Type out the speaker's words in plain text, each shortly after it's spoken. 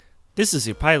This Is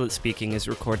Your Pilot Speaking is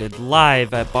recorded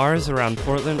live at bars around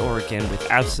Portland, Oregon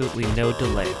with absolutely no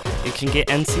delay. It can get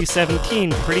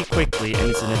NC-17 pretty quickly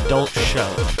and is an adult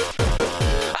show.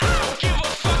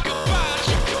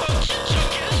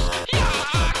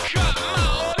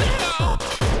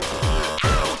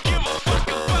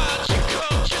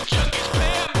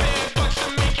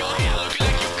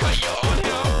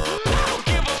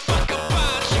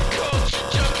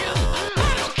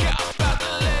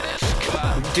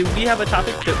 Do we have a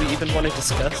topic that we even want to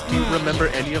discuss? Do you remember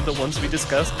any of the ones we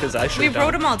discussed? Because I sure We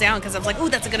wrote them all down because I was like, "Ooh,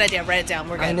 that's a good idea. Write it down.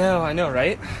 We're good." I know,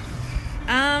 right?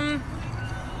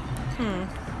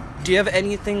 Do you have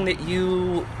anything that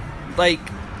you like?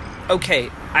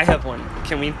 Okay, I have one.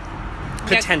 Can we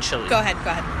potentially? Yeah, go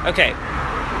ahead. Okay.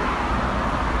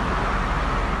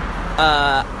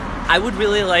 I would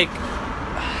really like.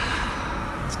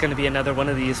 It's going to be another one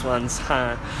of these ones,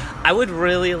 huh? I would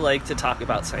really like to talk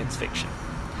about science fiction.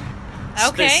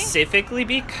 Okay. Specifically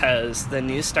because the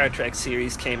new Star Trek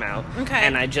series came out. Okay.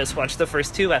 And I just watched the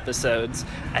first 2 episodes,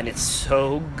 and it's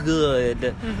so good.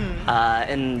 Mm-hmm.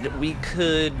 And we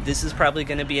could... This is probably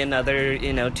going to be another,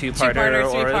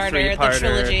 two-parter or a three-parter. The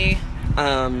trilogy.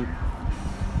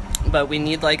 But we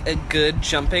need, a good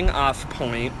jumping-off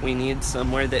point. We need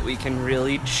somewhere that we can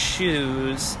really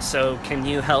choose. So can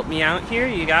you help me out here?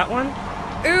 You got one?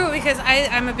 Ooh, because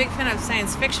I'm a big fan of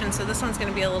science fiction, so this one's going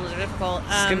to be a little difficult.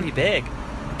 It's going to be big.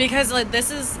 Because,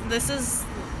 this is...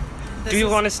 Do you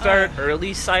want to start early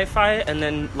sci-fi and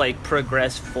then,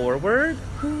 progress forward?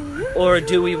 Or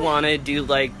do we want to do,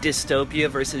 dystopia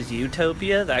versus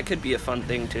utopia? That could be a fun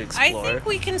thing to explore. I think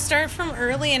we can start from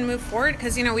early and move forward,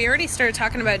 because, we already started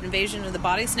talking about Invasion of the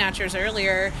Body Snatchers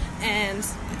earlier, and...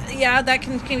 Yeah, that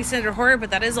can be considered horror, but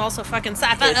that is also fucking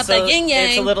sci-fi.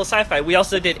 It's a little sci-fi. We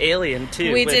also did Alien,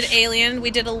 too. We did Alien. We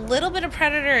did a little bit of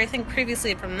Predator, I think,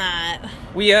 previously from that.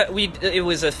 It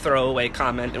was a throwaway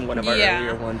comment in one of our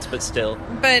earlier ones, but still.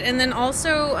 But, and then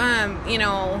also,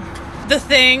 The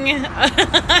Thing.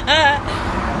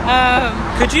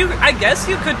 Could you? I guess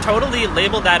you could totally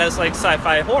label that as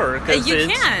sci-fi horror. You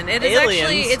can. It is aliens.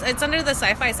 Actually. It's under the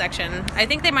sci-fi section. I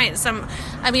think they might. If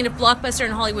Blockbuster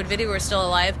and Hollywood Video were still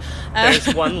alive,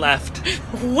 there's one left.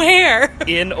 Where?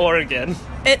 In Oregon.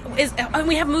 It is. And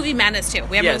we have Movie Madness too.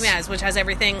 We have Movie Madness, which has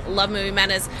everything. Love Movie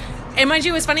Madness. And mind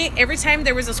you, it was funny. Every time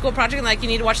there was a school project, you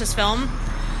need to watch this film,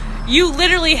 you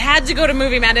literally had to go to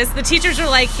Movie Madness. The teachers were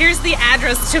like, "Here's the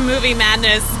address to Movie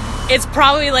Madness. It's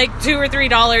probably $2 or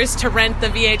 $3 to rent the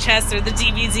VHS or the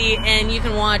DVD, and you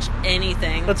can watch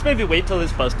anything." Let's maybe wait till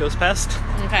this bus goes past.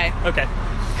 Okay. Okay.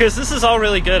 Because this is all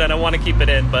really good, and I want to keep it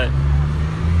in, but...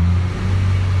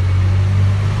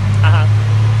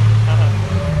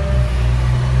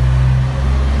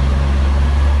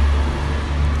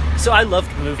 So I loved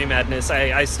Movie Madness.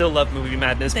 I still love Movie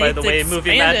Madness. By the way,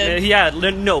 Movie Madness... Yeah,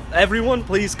 no, everyone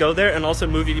please go there. And also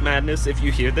Movie Madness, if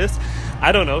you hear this,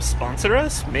 I don't know, sponsor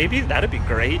us? Maybe? That'd be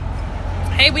great.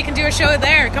 Hey, we can do a show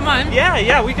there. Come on.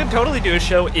 Yeah, we could totally do a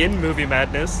show in Movie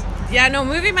Madness. Yeah, no,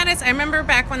 Movie Madness, I remember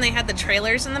back when they had the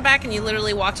trailers in the back and you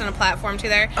literally walked on a platform to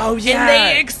there. Oh, yeah. And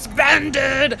they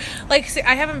expanded. See,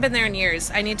 I haven't been there in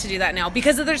years. I need to do that now.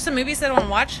 Because there's some movies that I want to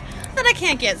watch that I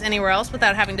can't get anywhere else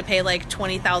without having to pay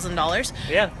 $20,000.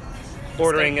 Yeah.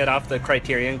 Ordering it off the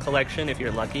Criterion Collection if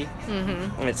you're lucky.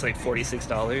 Mm-hmm. And it's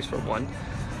 $46 for one.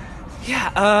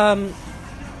 Yeah,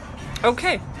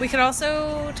 okay. We could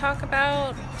also talk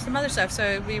about some other stuff.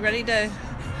 So are we ready to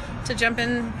jump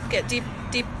in, get deep,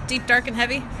 dark, and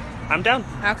heavy? I'm down.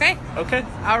 Okay. Okay.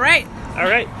 All right.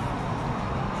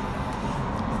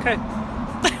 Okay.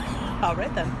 All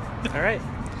right, then. All right.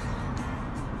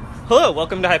 Hello,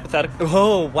 welcome to Hypothetical...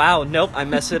 Oh, wow, nope, I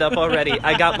messed it up already.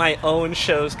 I got my own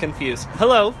shows confused.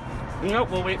 Hello. Nope,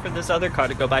 we'll wait for this other car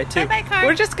to go by, too. Bye-bye, car.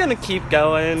 We're just gonna keep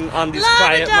going on these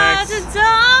quiet marks.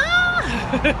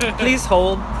 Please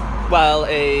hold while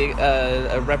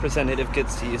a representative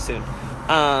gets to you soon.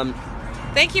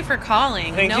 Thank you for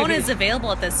calling. No one is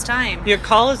available at this time. Your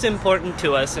call is important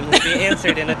to us and will be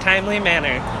answered in a timely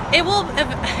manner. It will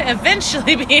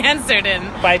eventually be answered in...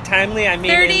 By timely, I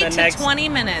mean 30 in the to next 20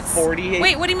 minutes. 48...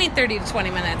 Wait, what do you mean 30 to 20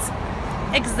 minutes?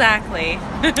 Exactly.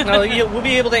 We'll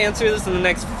be able to answer this in the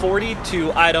next 40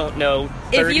 to, I don't know,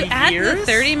 30 years? If you add the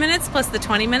 30 minutes plus the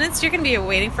 20 minutes, you're going to be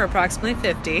waiting for approximately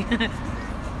 50.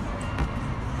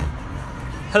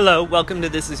 Hello, welcome to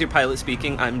This Is Your Pilot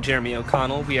Speaking. I'm Jeremy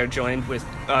O'Connell. We are joined with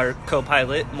our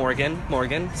co-pilot, Morgan.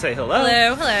 Morgan, say hello.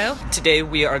 Hello. Today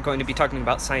we are going to be talking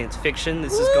about science fiction.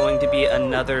 This is going to be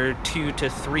another 2 to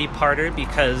 3-parter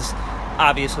because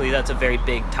obviously that's a very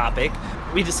big topic.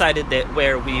 We decided that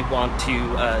where we want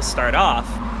to start off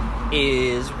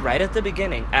is right at the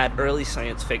beginning, at early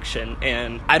science fiction.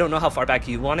 And I don't know how far back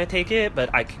you want to take it,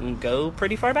 but I can go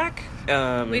pretty far back.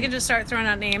 We can just start throwing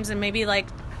out names and maybe, like,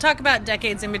 talk about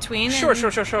decades in between. Sure.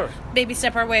 Maybe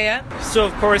step our way up. So,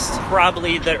 of course,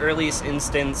 probably the earliest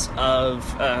instance of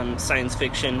science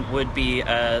fiction would be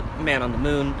Man on the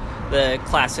Moon, the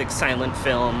classic silent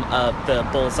film of the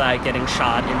bullseye getting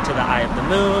shot into the eye of the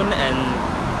moon,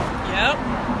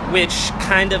 which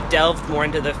kind of delved more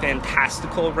into the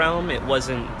fantastical realm. It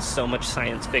wasn't so much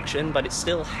science fiction, but it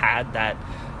still had that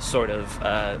sort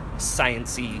of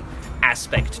science-y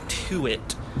aspect to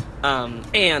it.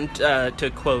 And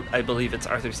to quote, I believe it's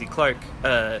Arthur C. Clarke,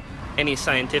 any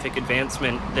scientific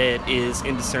advancement that is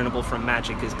indiscernible from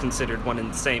magic is considered one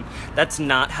and the same. That's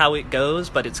not how it goes,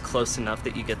 but it's close enough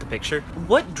that you get the picture.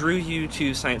 What drew you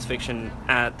to science fiction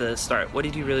at the start? What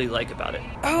did you really like about it?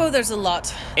 Oh, there's a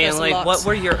lot. And what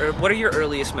are your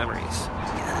earliest memories?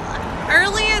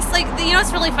 Earliest, like, you know,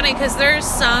 it's really funny because there's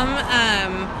some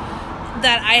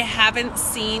that I haven't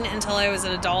seen until I was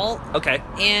an adult. Okay.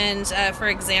 And for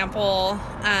example,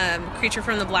 Creature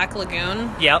from the Black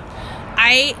Lagoon. Yep.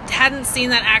 I hadn't seen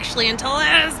that actually until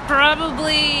I was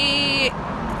probably,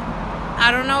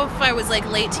 I don't know if I was like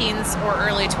late teens or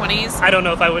early 20s. I don't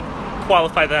know if I would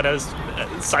qualify that as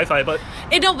sci-fi, but...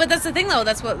 No, but that's the thing though.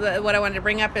 That's what I wanted to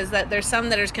bring up, is that there's some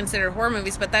that are considered horror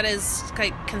movies, but that is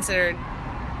considered,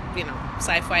 you know,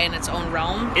 sci-fi in its own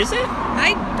realm. Is it?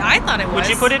 I thought it was. Would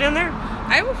you put it in there?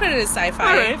 I would put it as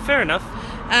sci-fi. All right, fair enough.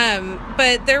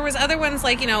 But there was other ones,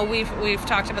 like, you know, we've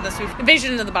talked about this.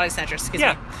 Invasion of the Body Snatchers. Excuse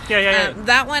me. Yeah.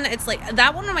 That one, it's like,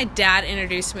 that one my dad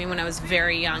introduced me when I was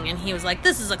very young, and he was like,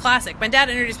 this is a classic. My dad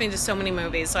introduced me to so many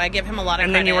movies, so I give him a lot of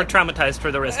credit. And then you were traumatized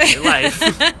for the rest of your life.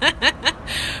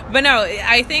 But no,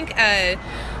 I think,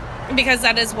 because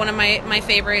that is one of my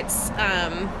favorites,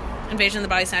 Invasion of the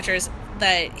Body Snatchers,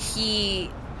 that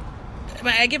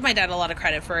I give my dad a lot of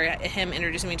credit for him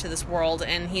introducing me to this world,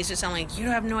 and he's just telling me, you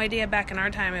have no idea, back in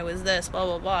our time it was this, blah,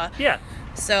 blah, blah. Yeah.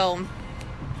 So,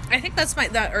 I think that's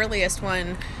the earliest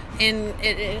one, and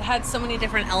it had so many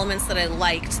different elements that I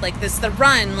liked, like the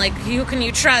run, like, who can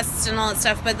you trust, and all that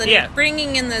stuff, but then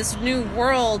bringing in this new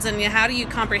world, and how do you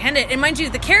comprehend it, and mind you,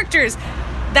 the characters...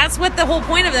 That's what the whole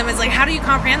point of them is, like, how do you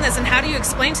comprehend this, and how do you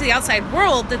explain to the outside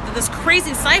world that this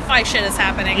crazy sci-fi shit is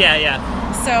happening? Yeah.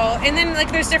 So, and then,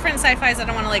 like, there's different sci-fis. I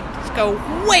don't want to, like, go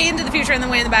way into the future and then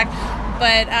way in the back.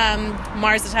 But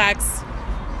Mars Attacks,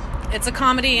 it's a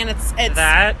comedy, and it's...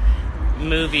 That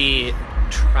movie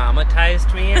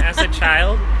traumatized me as a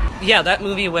child. Yeah, that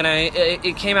movie, when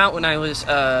it came out when I was,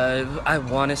 I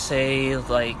want to say,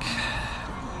 like,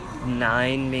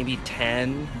 9, maybe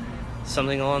 10...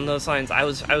 something along those lines. I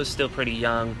was still pretty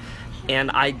young,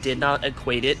 and I did not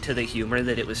equate it to the humor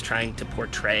that it was trying to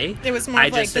portray. It was more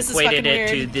like, this is fucking weird. I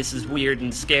just equated it to, this is weird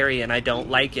and scary, and I don't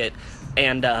like it.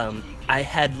 And I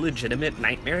had legitimate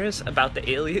nightmares about the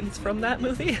aliens from that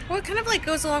movie. Well, it kind of like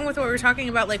goes along with what we were talking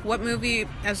about, like, what movie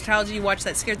as a child did you watch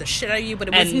that scared the shit out of you, but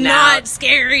it was not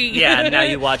scary? Yeah, now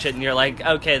you watch it and you're like,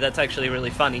 okay, that's actually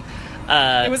really funny.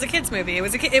 It was a kid's movie.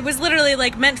 It was literally,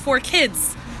 like, meant for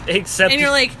kids. Except, and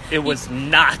you're like, it was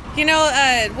not. You know,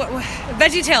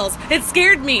 VeggieTales. It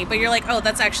scared me, but you're like, oh,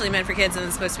 that's actually meant for kids, and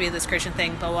it's supposed to be this Christian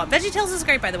thing. Blah blah. VeggieTales is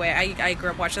great, by the way. I grew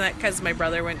up watching that because my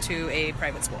brother went to a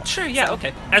private school. Sure, yeah, so.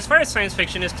 Okay. As far as science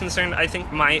fiction is concerned, I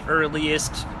think my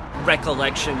earliest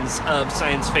recollections of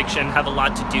science fiction have a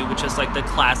lot to do with just like the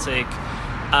classic,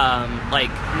 like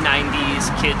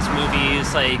 90s kids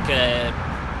movies, like,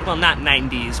 well, not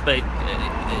 90s, but.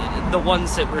 The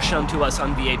ones that were shown to us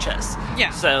on VHS. Yeah.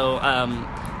 So,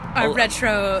 our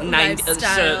retro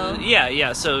lifestyle.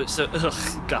 So,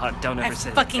 ugh, God, don't ever say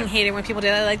that. I fucking hate it when people do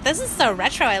that. Like, this is so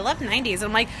retro. I love 90s.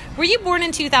 I'm like, were you born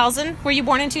in 2000? Were you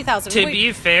born in 2000? To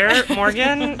be fair,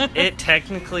 Morgan, it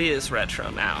technically is retro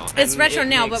now. It's retro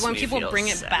now, but when people bring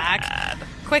it back...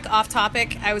 Quick off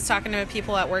topic, I was talking to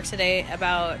people at work today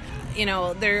about... You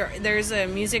know, there's a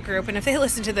music group, and if they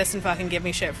listen to this and fucking give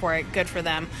me shit for it, good for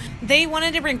them. They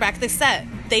wanted to bring back the set.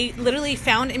 They literally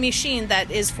found a machine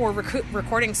that is for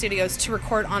recording studios to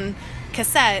record on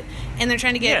cassette, and they're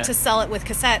trying to get to sell it with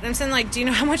cassette. And I'm saying, like, do you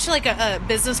know how much, like, a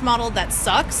business model that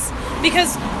sucks?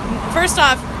 Because, first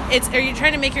off, are you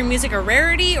trying to make your music a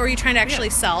rarity, or are you trying to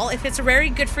actually sell? If it's a rarity,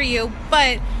 good for you,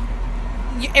 but...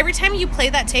 every time you play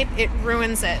that tape, it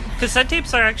ruins it. Cassette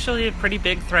tapes are actually a pretty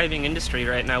big, thriving industry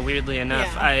right now, weirdly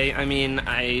enough. Yeah. I mean,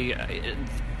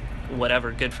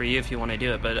 whatever, good for you if you want to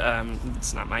do it, but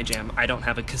it's not my jam. I don't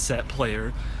have a cassette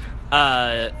player.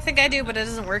 I think I do, but it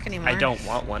doesn't work anymore. I don't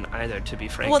want one either, to be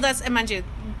frank. Well, that's, mind you,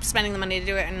 spending the money to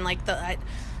do it, and like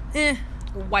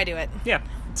why do it? Yeah.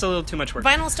 It's a little too much work.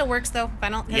 Vinyl still works, though.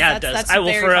 Vinyl. Yeah, it does. I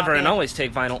will forever and always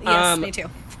take vinyl. Yes, me too.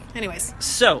 Anyways.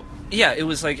 So, yeah, it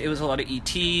was a lot of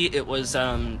E.T. It was,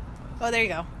 Oh, there you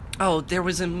go. Oh, there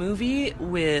was a movie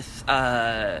with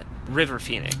River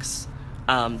Phoenix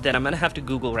that I'm going to have to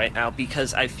Google right now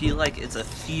because I feel like it's a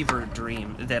fever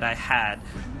dream that I had.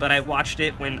 But I watched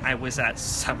it when I was at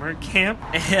summer camp,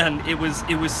 and it was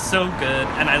so good,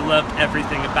 and I loved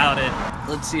everything about it.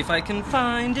 Let's see if I can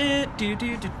find it.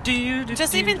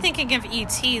 Just even thinking of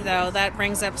E.T., though, that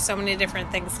brings up so many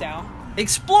different things now.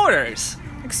 Explorers.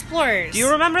 Explorers. Do you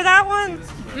remember that one?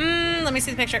 Let me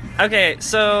see the picture. Okay,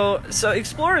 so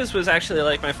Explorers was actually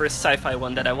like my first sci-fi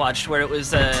one that I watched, where it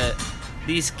was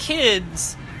these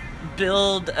kids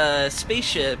build a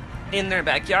spaceship in their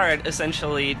backyard,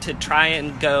 essentially, to try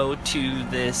and go to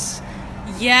this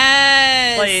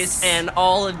place, and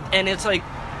it's like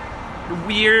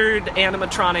weird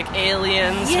animatronic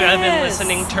aliens who have been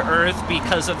listening to Earth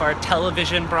because of our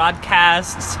television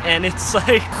broadcasts, and it's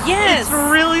like it's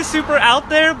really super out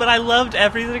there, but I loved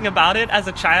everything about it as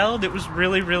a child. It was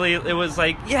really, really, it was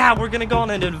like, yeah, we're gonna go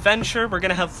on an adventure, we're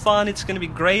gonna have fun, it's gonna be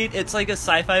great. It's like a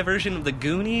sci-fi version of the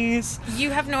Goonies. You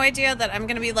have no idea that I'm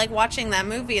gonna be like watching that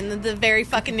movie in the very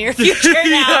fucking near future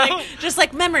now. Like, just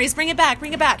like memories, bring it back.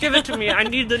 Give it to me, I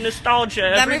need the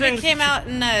nostalgia. That movie came out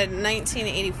in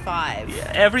 1985.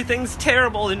 Yeah, everything's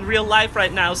terrible in real life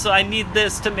right now, so I need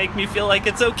this to make me feel like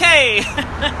it's okay.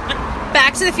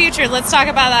 Back to the Future. Let's talk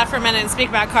about that for a minute and speak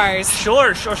about cars.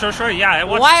 Sure. Yeah.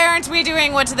 Why aren't we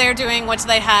doing what they're doing, what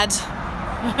they had?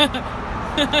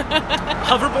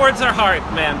 Hoverboards are hard,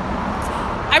 man.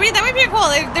 I mean, that would be cool.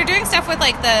 They're doing stuff with,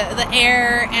 like, the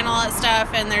air and all that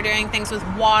stuff, and they're doing things with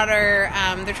water.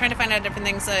 They're trying to find out different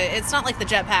things. It's not like the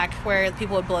jetpack where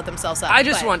people would blow themselves up. I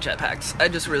just want jetpacks. I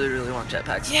just really, really want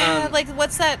jetpacks. Yeah, like,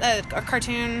 what's that, a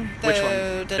cartoon? Which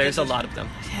one? There's a lot of them.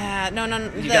 Yeah, no.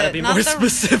 You gotta be more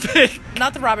specific.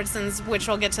 Not the Robinsons, which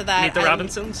we'll get to that. Meet the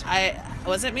Robinsons?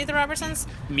 Was it Meet the Robinsons?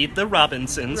 Meet the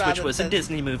Robinsons, which was a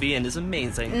Disney movie and is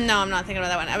amazing. No, I'm not thinking about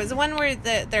that one. I was the one where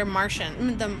they're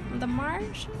Martian. The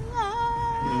Martian?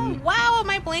 Wow, am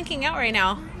I blanking out right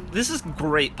now? This is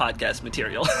great podcast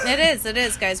material. It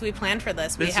is, guys. We planned for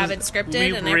this. We have it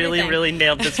scripted and everything. We really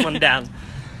nailed this one down.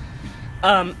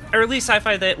 Early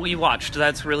sci-fi that we watched,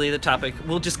 that's really the topic.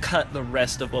 We'll just cut the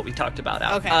rest of what we talked about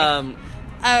out. Okay.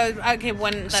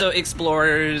 Okay, so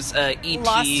Explorers, E.T.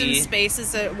 Lost in Space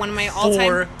is one of my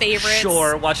all-time favorites.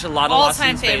 Sure, watched a lot of Lost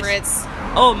in Space. All-time favorites.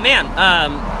 Oh, man.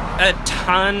 A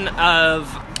ton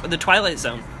of The Twilight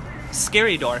Zone.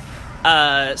 Scary Door.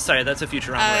 Sorry, that's a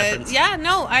Futurama reference. Yeah,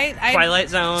 no, Twilight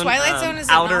Zone. Twilight Zone is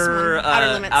Outer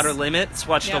Limits. Outer Limits.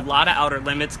 Watched a lot of Outer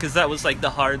Limits because that was like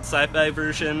the hard sci-fi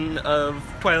version of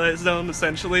Twilight Zone,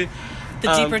 essentially.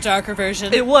 The deeper, darker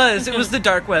version. It was the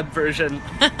dark web version.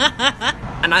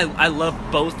 And I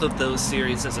loved both of those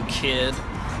series as a kid.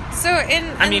 So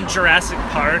Jurassic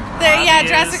Park.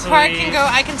 Jurassic Park can go.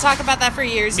 I can talk about that for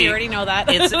years. You already know that.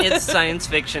 It's science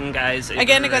fiction, guys. It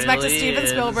goes back to Steven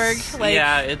Spielberg.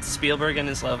 It's Spielberg and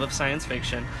his love of science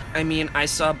fiction. I mean, I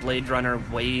saw Blade Runner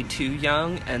way too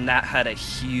young, and that had a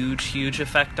huge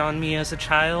effect on me as a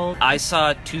child. I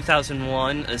saw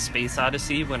 2001: A Space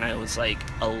Odyssey when I was like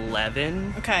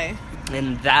 11. Okay.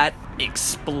 And that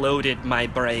exploded my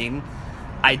brain.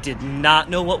 I did not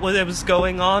know what was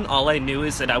going on. All I knew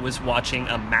is that I was watching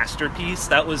a masterpiece.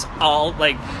 That was all,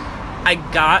 like, I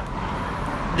got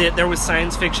that there was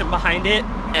science fiction behind it,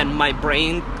 and my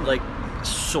brain, like,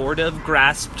 sort of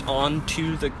grasped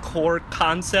onto the core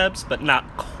concepts, but not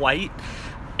quite.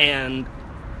 And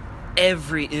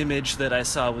every image that I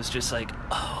saw was just like,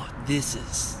 oh, this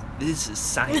is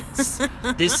science.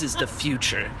 This is the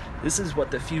future. This is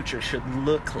what the future should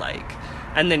look like.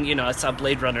 And then, I saw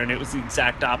Blade Runner, and it was the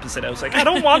exact opposite. I was like, I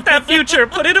don't want that future.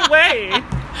 Put it away.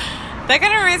 That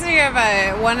kind of reminds me of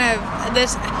one of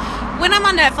this. When I'm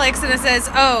on Netflix and it says,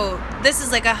 oh, this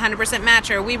is like 100%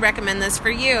 matcher, we recommend this for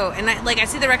you. And I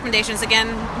see the recommendations again,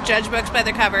 judge books by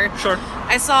their cover. Sure.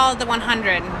 I saw the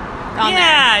 100 on there.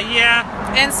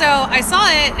 Yeah. And so I saw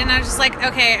it, and I was just like,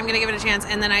 okay, I'm going to give it a chance.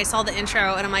 And then I saw the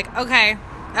intro, and I'm like, okay,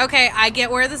 I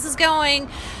get where this is going.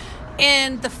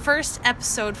 And the first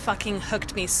episode fucking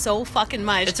hooked me so fucking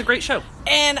much. It's a great show.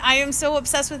 And I am so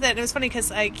obsessed with it. And it was funny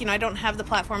because I don't have the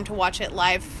platform to watch it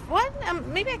live. What?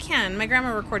 Maybe I can. My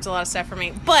grandma records a lot of stuff for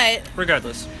me. But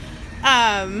regardless.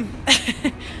 I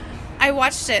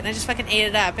watched it and I just fucking ate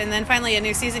it up. And then finally a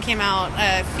new season came out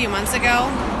a few months ago.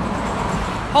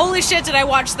 holy shit, did I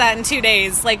watch that in 2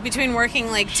 days. Like, between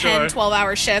working, like, 10,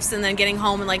 12-hour shifts and then getting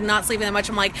home and, like, not sleeping that much,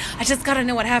 I'm like, I just gotta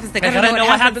know what happens. I gotta know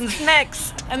what happens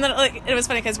next. And then, like, it was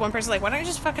funny because one person's like, why don't you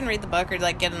just fucking read the book or,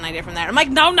 like, get an idea from there? I'm like,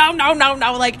 no.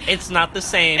 Like, it's not the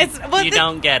same. You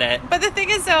don't get it. But the thing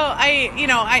is, though, I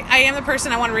am the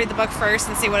person, I want to read the book first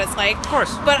and see what it's like. Of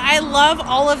course. But I love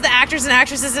all of the actors and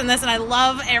actresses in this, and I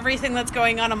love everything that's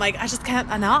going on. I'm like, I just can't,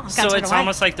 no. So it's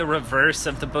almost like the reverse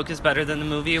of the book is better than the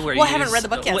movie, where I haven't read the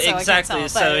book yet, so exactly. I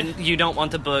can't tell, so you don't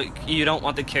want the book, you don't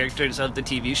want the characters of the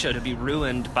TV show to be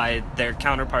ruined by their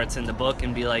counterparts in the book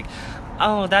and be like,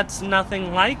 oh, that's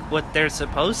nothing like what they're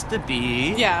supposed to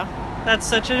be. Yeah. That's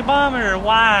such a bummer.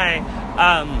 Why?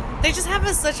 They just have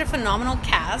such a phenomenal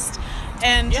cast,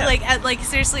 and like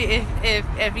seriously,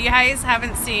 if you guys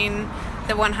haven't seen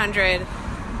the 100,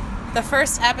 the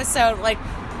first episode, like,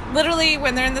 literally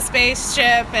when they're in the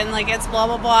spaceship and, like, it's blah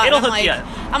blah blah, it'll and hook you.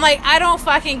 I'm like, I don't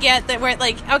fucking get that. We're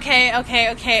like, okay,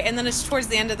 and then it's towards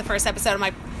the end of the first episode, I'm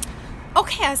like,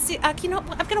 okay, I see. I'm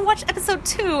gonna watch episode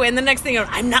 2, and the next thing,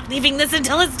 I'm not leaving this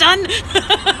until it's done.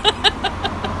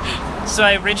 So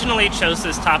I originally chose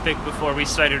this topic before we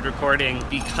started recording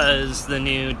because the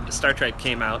new Star Trek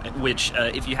came out, which,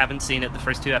 if you haven't seen it, the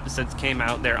first 2 episodes came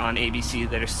out. They're on ABC.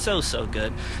 They're so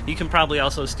good. You can probably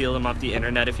also steal them off the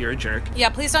internet if you're a jerk. Yeah,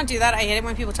 please don't do that. I hate it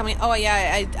when people tell me, oh,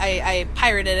 yeah, I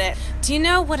pirated it. Do you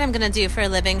know what I'm going to do for a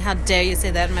living? How dare you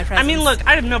say that in my presence? I mean, look,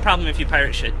 I have no problem if you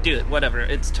pirate shit. Do it. Whatever.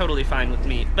 It's totally fine with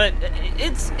me. But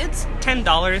it's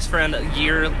 $10 for a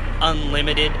year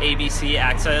unlimited ABC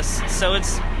access. So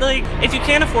it's like, if you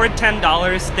can't afford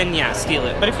 $10, then yeah, steal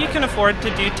it. But if you can afford to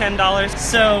do $10...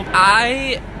 So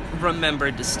I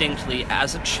remember distinctly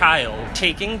as a child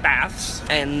taking baths,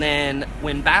 and then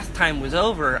when bath time was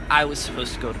over, I was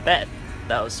supposed to go to bed.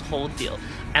 That was the whole deal.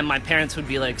 And my parents would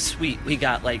be like, sweet, we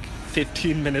got like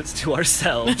 15 minutes to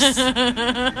ourselves.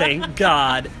 Thank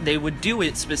God. They would do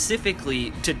it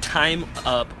specifically to time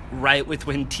up right with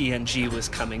when TNG was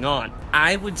coming on.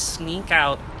 I would sneak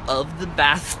out of the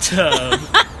bathtub.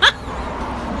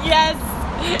 Yes.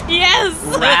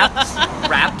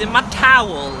 Wrapped in my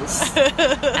towels.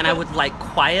 And I would, like,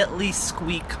 quietly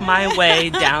squeak my way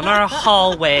down our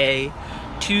hallway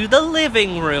to the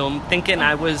living room thinking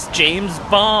I was James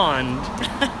Bond.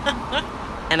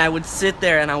 And I would sit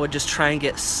there and I would just try and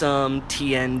get some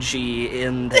TNG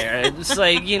in there. It's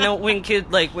like,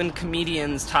 when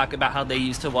comedians talk about how they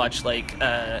used to watch, like,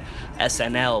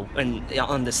 SNL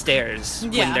on the stairs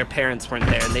when their parents weren't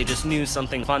there, and they just knew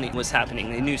something funny was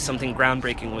happening. They knew something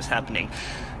groundbreaking was happening.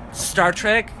 Star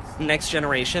Trek Next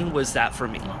Generation was that for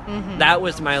me. Mm-hmm. That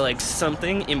was my, like,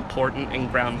 something important and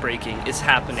groundbreaking is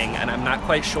happening, and I'm not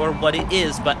quite sure what it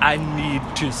is, but I need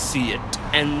to see it.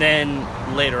 And then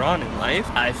later on in life,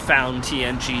 I found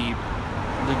TNG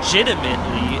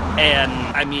legitimately, and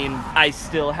I mean, I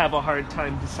still have a hard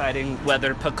time deciding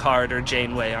whether Picard or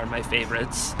Janeway are my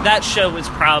favorites. That show was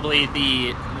probably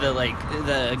the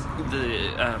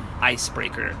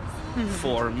icebreaker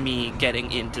for me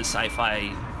getting into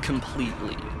sci-fi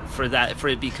completely, for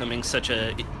it becoming such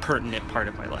a pertinent part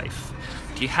of my life.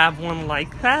 Do you have one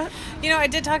like that? I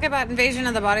did talk about Invasion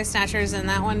of the Body Snatchers, and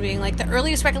that one being like the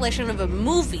earliest recollection of a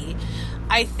movie.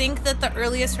 I think that the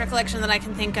earliest recollection that I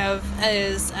can think of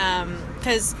is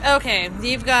because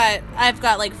I've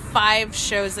got like 5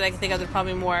 shows that I can think of, there's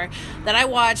probably more, that I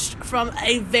watched from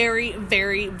a very,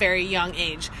 very, very young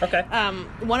age. Okay.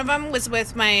 One of them was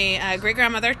with my great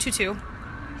grandmother, Tutu,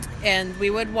 and we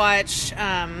would watch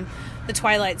The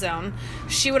Twilight Zone.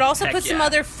 She would also put some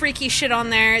other freaky shit on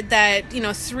there that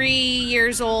 3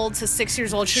 years old to 6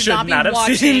 years old should not be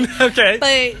watching. Okay.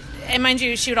 But, and mind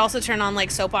you, she would also turn on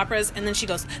like soap operas, and then she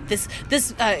goes, this,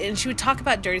 and she would talk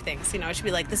about dirty things. She'd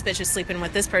be like, this bitch is sleeping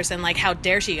with this person. Like, how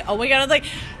dare she? Oh my God! Like,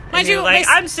 mind you, like,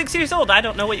 I'm 6 years old. I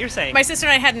don't know what you're saying. My sister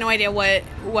and I had no idea what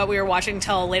we were watching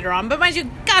till later on. But mind you,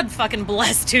 God fucking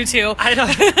bless Tutu. I don't.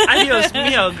 Adios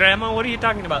mio, Grandma. What are you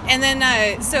talking about? And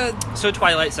then so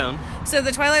Twilight Zone. So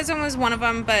the Twilight Zone was one of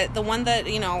them, but the one that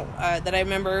that I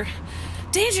remember.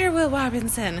 Danger, Will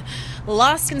Robinson,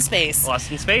 Lost in Space. Lost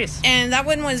in Space. And that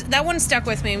one stuck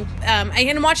with me.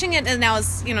 I'm watching it now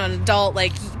as an adult.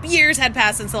 Like, years had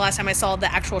passed since the last time I saw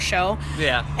the actual show.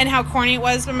 Yeah. And how corny it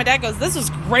was. But my dad goes, "This was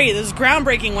great. This was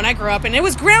groundbreaking when I grew up, and it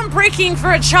was groundbreaking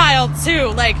for a child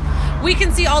too." Like, we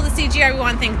can see all the CGI we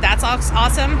want and think that's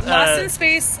awesome. Lost in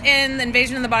Space and the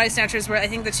Invasion of the Body Snatchers were, I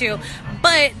think, the two.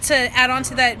 But to add on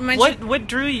to that, what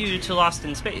drew you to Lost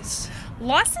in Space?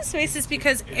 Lost in Space is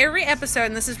because every episode,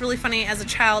 and this is really funny as a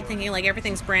child thinking like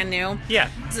everything's brand new. Yeah.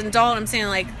 As an adult, I'm saying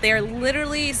like they're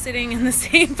literally sitting in the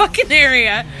same fucking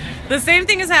area. The same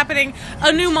thing is happening.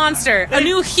 A new monster, a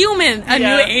new human, a new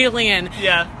alien.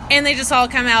 Yeah. And they just all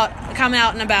come out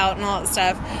and about and all that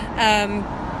stuff.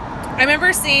 I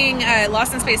remember seeing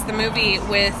Lost in Space, the movie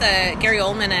with Gary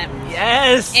Oldman in it.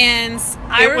 Yes! And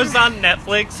it was on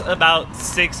Netflix about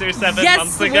 6 or 7 months ago.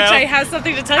 Yes, which I have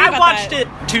something to tell you about. I watched it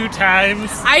 2 times.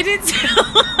 I did too.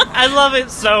 I love it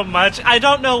so much. I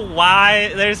don't know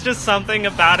why. There's just something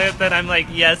about it that I'm like,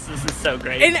 yes, this is so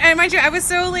great. And mind you, I was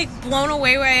so like blown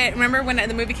away by it. Remember when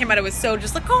the movie came out, I was so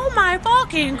just like, oh my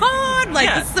fucking god,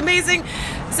 like this is amazing.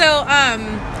 So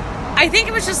I think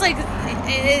it was just like,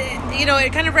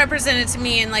 it kind of represented to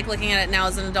me, and like looking at it now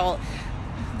as an adult,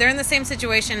 they're in the same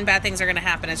situation, bad things are going to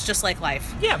happen. It's just like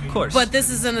life. Yeah, of course. But this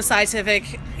isn't a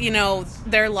scientific,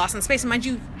 they're lost in space. And mind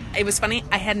you, it was funny,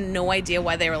 I had no idea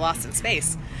why they were lost in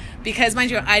space. Because, mind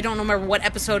you, I don't remember what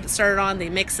episode it started on. They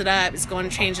mix it up. It's going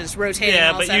to change. It's rotating.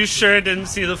 Yeah, but you sure didn't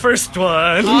see the first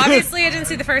one. Obviously, I didn't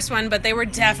see the first one, but they were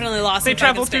definitely lost in space. They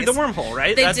traveled through the wormhole,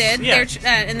 right? They did. Yeah.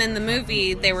 And then the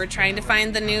movie, they were trying to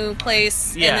find the new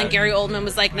place. Yeah. And then Gary Oldman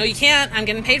was like, no, you can't. I'm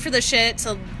getting paid for this shit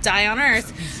to die on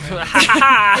Earth.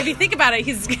 If you think about it,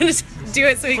 he's going to do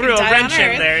it so he can die on Earth. Threw a wrench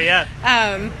in there, yeah.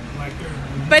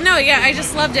 But no, yeah, I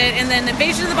just loved it. And then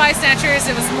Invasion of the Body Snatchers,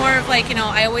 it was more of like,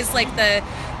 I always like the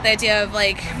idea of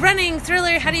like running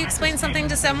thriller. How do you explain something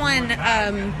to someone?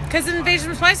 Because in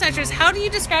Invasion of the Body Snatchers, how do you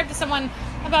describe to someone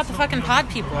about the fucking pod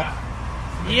people?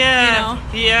 Yeah,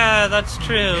 yeah, that's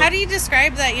true. How do you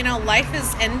describe that? Life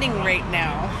is ending right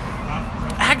now.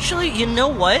 Actually, you know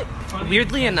what?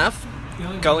 Weirdly enough,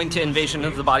 going to Invasion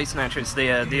of the Body Snatchers,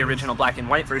 the original black and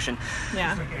white version.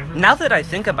 Yeah. Now that I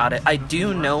think about it, I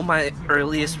do know my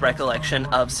earliest recollection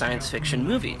of science fiction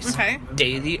movies. Okay.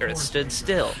 Day the Earth Stood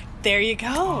Still. There you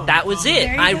go. That was it.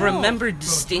 I remember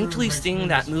distinctly seeing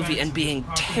that movie and being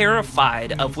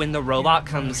terrified of when the robot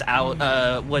comes out.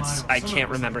 I can't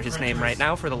remember his name right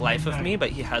now for the life of me, but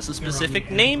he has a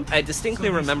specific name. I distinctly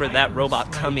remember that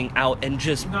robot coming out and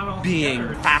just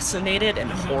being fascinated and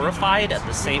horrified at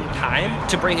the same time.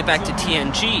 To bring it back to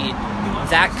TNG,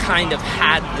 that kind of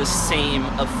had the same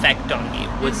effect on me,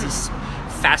 was this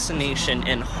fascination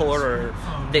and horror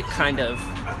that kind of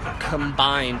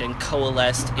combined and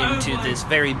coalesced into this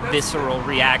very visceral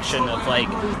reaction of like,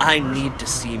 I need to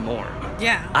see more.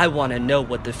 Yeah. I want to know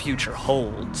what the future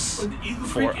holds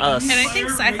for us. And I think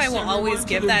sci-fi will always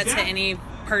give that to any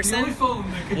person.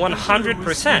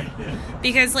 100%.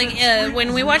 Because like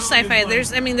when we watch sci-fi,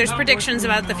 there's predictions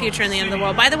about the future and the end of the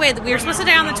world. By the way, we were supposed to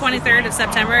die on the 23rd of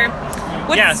September.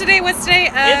 What's today? It's the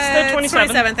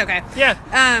 27th. Okay.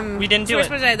 Yeah. We didn't do it. We're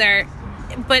supposed to die there.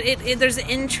 But there's an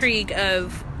intrigue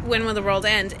of when will the world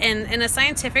end, and in a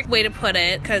scientific way to put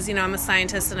it, because I'm a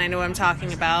scientist and I know what I'm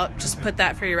talking about. Just put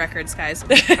that for your records, guys.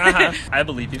 I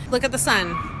believe you. Look at the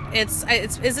sun. It's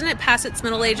isn't it past its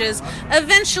middle ages?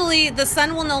 Eventually, the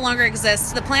sun will no longer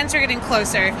exist. The planets are getting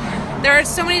closer. There are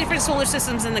so many different solar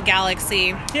systems in the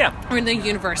galaxy. Yeah. Or in the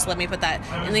universe. Let me put that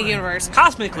in the universe.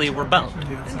 Cosmically, we're boned.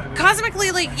 Cosmically,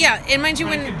 and mind you,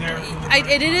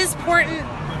 it is important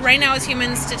right now as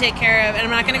humans to take care of, and I'm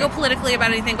not going to go politically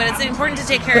about anything, but it's important to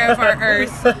take care of our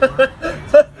Earth.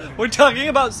 We're talking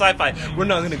about sci-fi. We're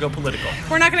not going to go political.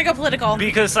 We're not going to go political.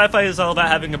 Because sci-fi is all about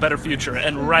having a better future,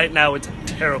 and right now it's a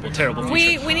terrible, terrible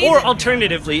future. We need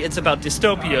alternatively, it's about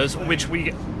dystopias, which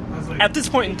we, at this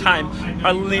point in time,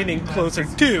 are leaning closer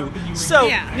to. So,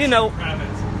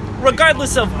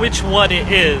 regardless of which one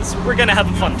it is, we're going to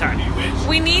have a fun time.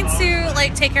 We need to,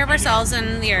 take care of ourselves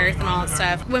and the Earth and all that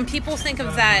stuff. When people think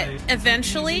of that,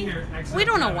 eventually, we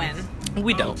don't know when.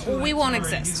 We don't. We won't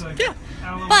exist. Yeah.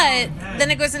 But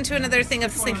then it goes into another thing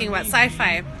of thinking about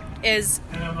sci-fi.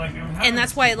 And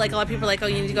that's why a lot of people are like, oh,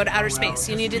 you need to go to outer space,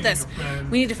 you need to do this,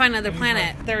 we need to find another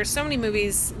planet. There are so many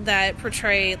movies that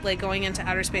portray going into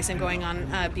outer space and going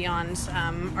on beyond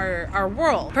our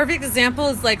world. Perfect example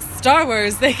is Star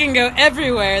Wars. They can go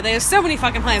everywhere. They have so many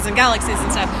fucking planets and galaxies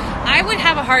and stuff. I would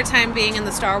have a hard time being in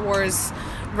the Star Wars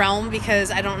realm because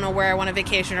I don't know where I want to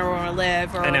vacation or where I want to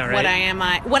live, or what am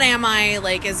I,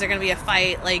 is there going to be a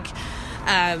fight,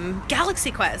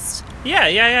 Galaxy Quest.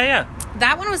 Yeah.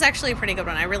 That one was actually a pretty good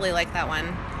one. I really like that one.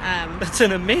 That's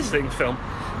an amazing film.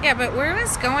 Yeah, but where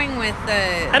was going with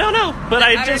the... I don't know, but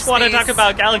I just want to talk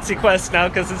about Galaxy Quest now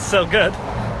because it's so good.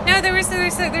 No, No,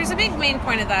 there's a big main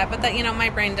point of that, but that, you know, my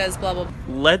brain does blah blah.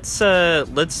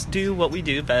 Let's do what we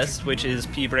do best, which is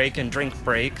pee break and drink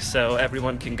break, so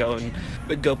everyone can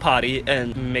go potty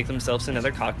and make themselves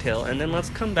another cocktail, and then let's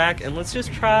come back and let's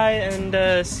just try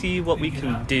and see what we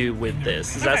can do with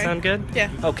this. Does that sound good?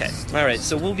 Yeah. Okay. All right.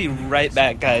 So we'll be right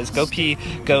back, guys. Go pee.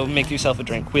 Go make yourself a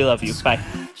drink. We love you. Bye.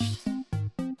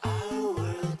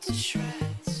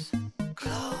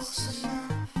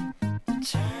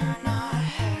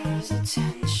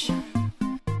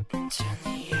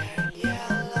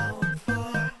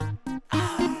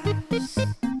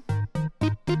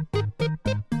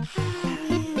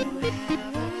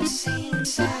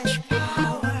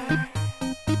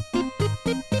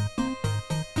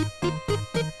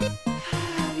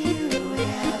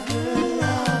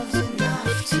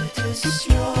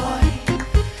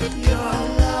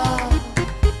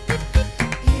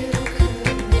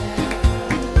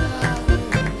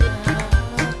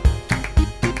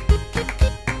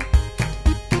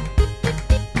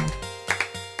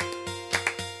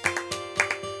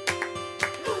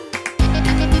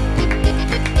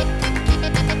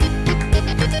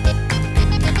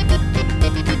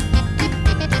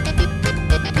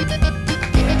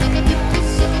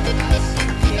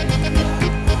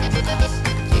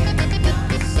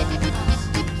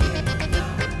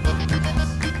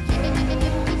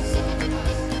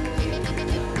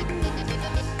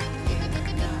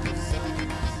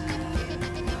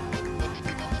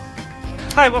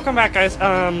 Hi, welcome back, guys.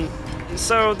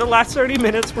 So the last 30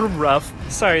 minutes were rough.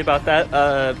 Sorry about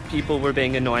that. People were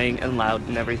being annoying and loud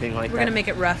and everything like that. We're gonna make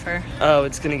it rougher. Oh,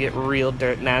 it's gonna get real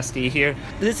dirt nasty here.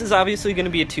 This is obviously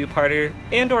gonna be a 2-parter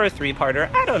and or a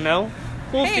 3-parter. I don't know.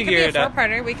 We'll figure it out. It could be a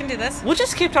 4-parter. We can do this. We'll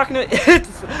just keep talking to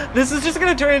this is just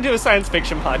going to turn into a science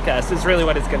fiction podcast is really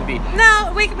what it's going to be.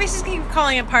 No, we just keep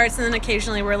calling it parts, and then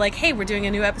occasionally we're like, hey, we're doing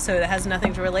a new episode that has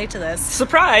nothing to relate to this.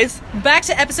 Surprise! Back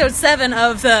to episode 7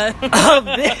 of the... of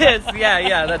this!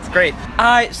 Yeah, that's great.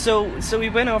 So we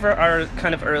went over our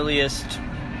kind of earliest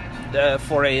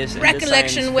forays into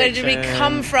recollection. Where did we fiction.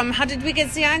 come from? How did we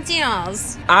get the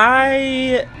ideas?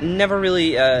 I never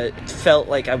really felt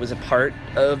like I was a part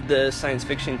of the science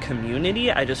fiction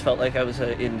community. I just felt like I was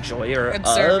an enjoyer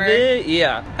Observer. of it.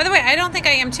 Yeah. By the way, I don't think I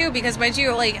am too, because mind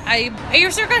you, like, at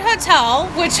your Circuit Hotel,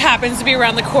 which happens to be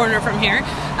around the corner from here,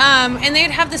 and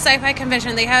they'd have the sci-fi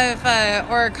convention. They have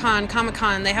Oricon,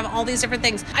 Comic-Con. They have all these different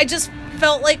things. I just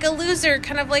felt like a loser,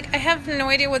 kind of like, I have no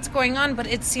idea what's going on, but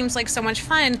it seems like so much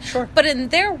fun. Sure. But in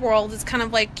their world, it's kind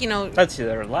of like, you know... That's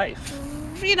their life.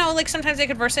 You know, like, sometimes they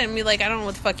could burst in and be like, I don't know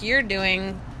what the fuck you're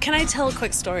doing. Can I tell a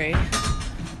quick story?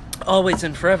 Always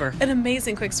and forever. An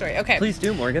amazing quick story. Okay. Please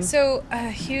do, Morgan. So, a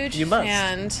huge You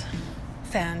must.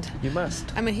 fan. You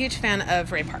must. I'm a huge fan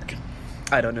of Ray Park.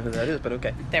 I don't know who that is, but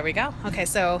okay. There we go. Okay,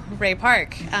 so Ray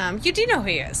Park. You do know who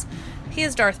he is. He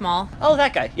is Darth Maul. Oh,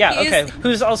 that guy. Yeah, He okay. is-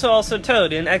 Who's also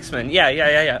Toad in X-Men.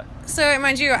 Yeah. So,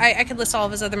 mind you, I could list all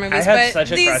of his other movies, I have but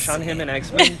such a crush on him in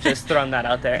X-Men. Just throwing that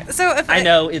out there. So if I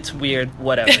know, it's weird.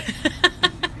 Whatever.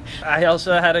 I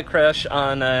also had a crush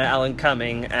on Alan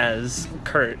Cumming as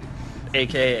Kurt,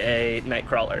 a.k.a.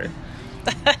 Nightcrawler.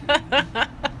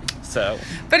 So...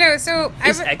 But no, so...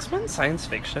 Is X-Men science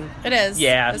fiction? It is.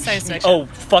 Yeah. It's science fiction. Oh,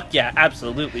 fuck yeah.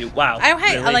 Absolutely. Wow. I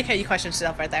Really? like how you questioned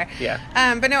yourself right there. Yeah.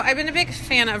 But no, I've been a big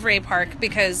fan of Ray Park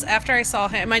because after I saw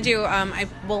him, mind you, I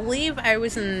believe I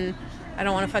was in... I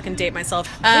don't want to fucking date myself.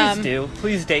 Please do.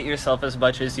 Please date yourself as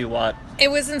much as you want.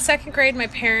 It was in 2nd grade. My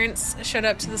parents showed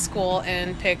up to the school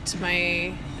and picked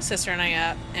my sister and I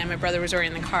up, and my brother was already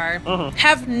in the car.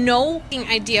 Have no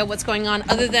idea what's going on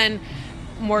other than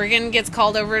Morgan gets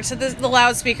called over to the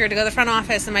loudspeaker to go to the front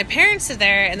office, and my parents are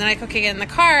there, and then I go, okay, get in the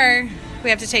car. We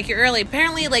have to take you early.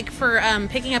 Apparently, like, for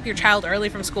picking up your child early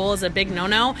from school is a big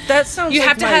no-no. That sounds You like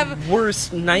have to my have-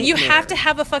 worst nightmare. You have to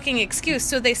have a fucking excuse.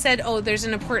 So they said, oh, there's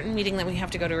an important meeting that we have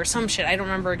to go to or some shit. I don't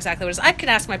remember exactly what it was. I could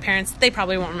ask my parents. They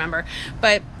probably won't remember.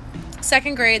 But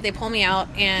 2nd grade, they pull me out,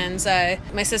 and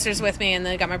my sister's with me, and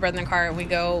then I got my brother in the car, and we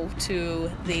go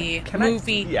to the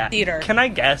movie theater. Can I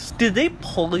guess? Did they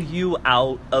pull you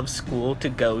out of school to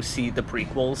go see the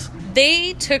prequels?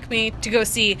 They took me to go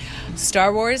see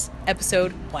Star Wars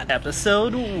Episode 1.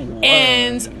 Episode 1.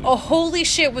 And, holy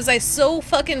shit, was I so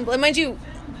fucking... Mind you,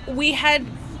 we had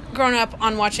grown up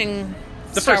on watching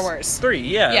the Star first Wars. 3,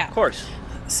 yeah, of course.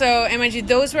 So, and mind you,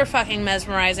 those were fucking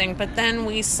mesmerizing, but then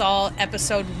we saw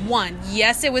Episode 1.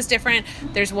 Yes, it was different.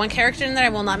 There's one character in there, I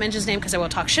will not mention his name because I will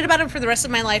talk shit about him for the rest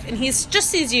of my life, and he's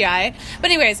just CGI.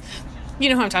 But anyways, you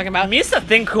know who I'm talking about. Misa,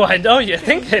 think who I know you're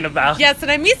thinking about. Yes,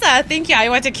 and I'm Misa. Thank you. I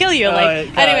want to kill you. God.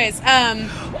 Anyways,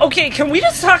 Okay, can we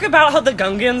just talk about how the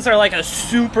Gungans are like a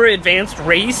super advanced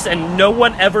race and no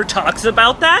one ever talks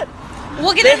about that?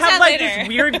 We'll get into that later. They have like this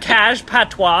weird cash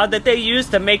patois that they use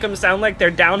to make them sound like they're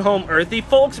down-home earthy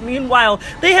folks. Meanwhile,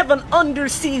 they have an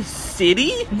undersea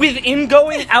city with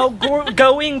ingoing,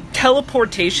 outgoing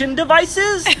teleportation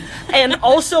devices, and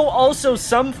also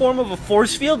some form of a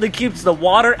force field that keeps the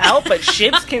water out, but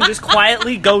ships can just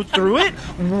quietly go through it.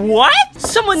 What?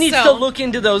 Someone needs to look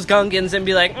into those Gungans and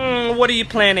be like, what are you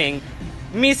planning?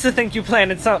 Misa think you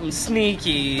planted something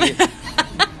sneaky.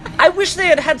 I wish they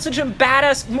had such a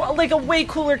badass, like a way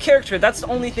cooler character. That's the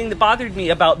only thing that bothered me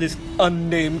about this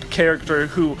unnamed character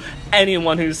who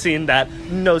anyone who's seen that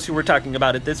knows who we're talking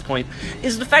about at this point,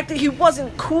 is the fact that he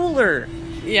wasn't cooler.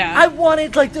 Yeah. I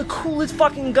wanted, like, the coolest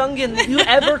fucking Gungan that you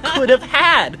ever could have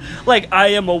had. Like, I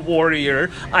am a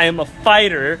warrior. I am a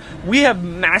fighter. We have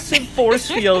massive force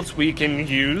fields we can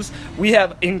use. We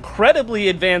have incredibly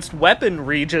advanced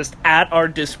weaponry just at our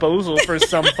disposal for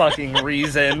some fucking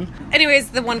reason. Anyways,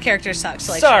 the one character sucks.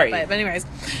 Like, sorry. But anyways.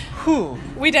 Who?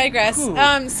 We digress.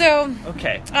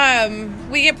 Okay.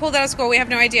 We get pulled out of school. We have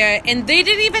no idea. And they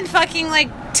didn't even fucking, like,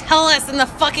 tell us in the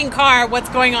fucking car what's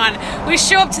going on. We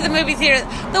show up to the movie theater.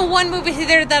 The one movie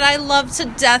theater that I love to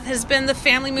death has been the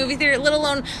family movie theater, let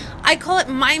alone, I call it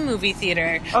my movie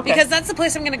theater. Okay. Because that's the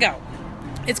place I'm going to go.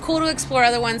 It's cool to explore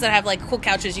other ones that have, like, cool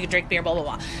couches. You can drink beer, blah, blah,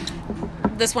 blah.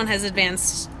 This one has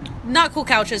advanced, not cool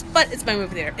couches, but it's my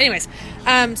movie theater. Anyways,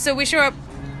 so we show up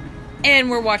and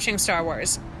we're watching Star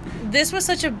Wars. This was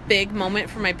such a big moment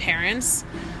for my parents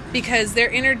because they're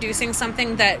introducing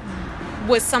something that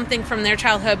was something from their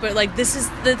childhood, but like this is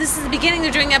the beginning.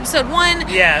 They're doing episode 1.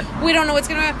 Yeah, we don't know what's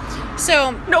gonna happen.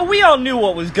 So no, we all knew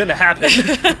what was gonna happen.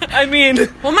 I mean,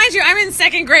 well, mind you, I'm in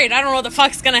 2nd grade. I don't know what the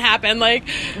fuck's gonna happen. Like,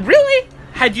 really?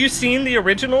 Had you seen the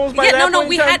originals by that point?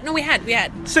 We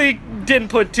had. So you didn't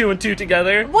put 2 and 2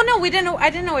 together? Well, no, we didn't know.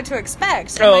 I didn't know what to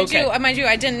expect. Mind you,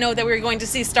 I didn't know that we were going to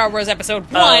see Star Wars Episode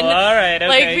 1. Oh, all right, okay.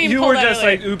 Like, you were just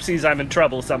like, oopsies, I'm in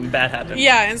trouble. Something bad happened.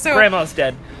 Yeah, and so Grandma's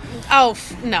dead. Oh,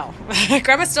 no.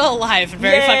 Grandma's still alive and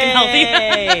very fucking healthy.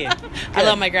 I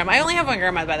love my grandma. I only have one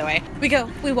grandma, by the way. We go,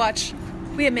 we watch,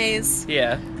 we amaze.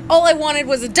 Yeah. All I wanted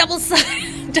was a double-sided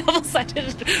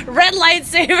red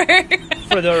lightsaber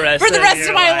for the rest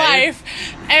of my life.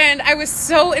 And I was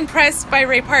so impressed by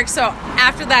Ray Park. So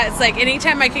after that, it's like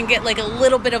anytime I can get like a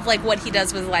little bit of like what he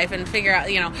does with life and figure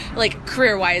out, you know, like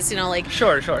career-wise, you know, like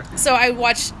sure. So I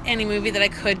watched any movie that I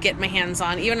could get my hands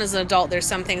on. Even as an adult, there's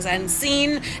some things I hadn't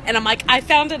seen, and I'm like, I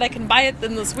found it. I can buy it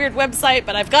in this weird website,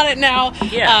 but I've got it now.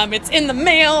 Yeah. It's in the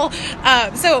mail.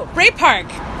 So Ray Park.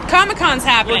 Comic-Con's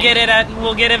happening. We'll get it at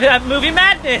Movie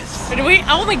Madness.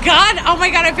 Oh my god,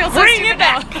 I feel so Bring stupid it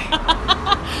back.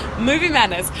 Movie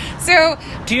Madness. So,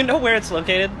 do you know where it's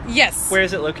located? Yes. Where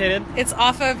is it located? It's at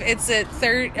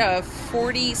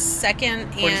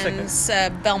 42nd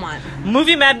and Belmont.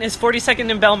 Movie Madness,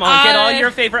 42nd and Belmont. Get all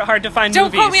your favorite hard to find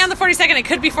movies. Don't quote me on the 42nd. It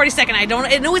could be 42nd. I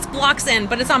know it's blocks in,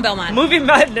 but it's on Belmont. Movie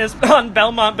Madness on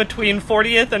Belmont between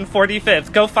 40th and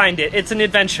 45th. Go find it. It's an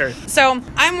adventure. So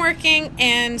I'm working,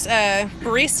 and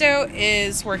Baristo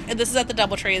is working. This is at the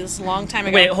Doubletree. This is a long time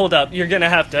ago. Wait, hold up. You're gonna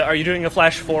have to. Are you doing a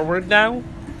flash forward now?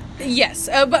 Yes,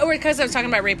 but because I was talking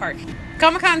about Ray Park.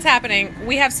 Comic-Con's happening.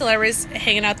 We have celebrities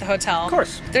hanging out at the hotel. Of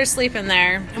course. They're sleeping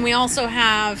there. And we also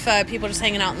have people just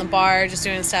hanging out in the bar, just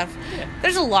doing stuff. Yeah.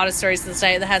 There's a lot of stories to the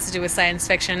site that has to do with science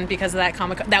fiction because of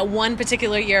that one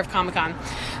particular year of Comic-Con.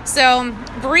 So,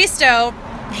 Baristo,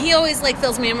 he always, like,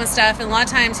 fills me in with stuff. And a lot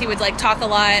of times he would, like, talk a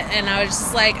lot. And I was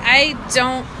just like, I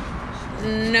don't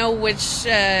know which...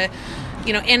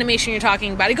 animation you're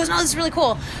talking about. He goes, no, this is really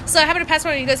cool. So I happen to pass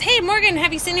by and he goes, hey, Morgan,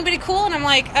 have you seen anybody cool? And I'm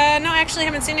like, no, actually I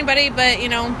haven't seen anybody, but,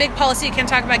 big policy, can't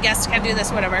talk about guests, can't do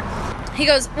this, whatever. He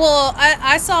goes, well,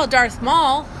 I saw Darth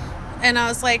Maul. And I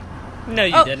was like, no,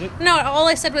 you didn't. No, all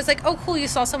I said was like, oh, cool, you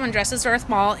saw someone dressed as Darth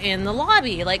Maul in the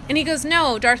lobby. Like, and he goes,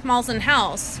 no, Darth Maul's in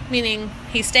house, meaning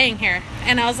he's staying here.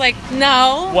 And I was like,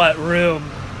 no. What room?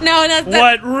 No,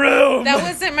 what room? That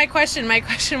wasn't my question. My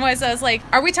question was, I was like,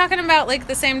 are we talking about, like,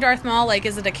 the same Darth Maul? Like,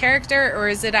 is it a character or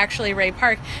is it actually Ray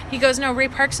Park? He goes, no, Ray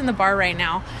Park's in the bar right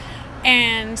now.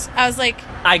 And I was like...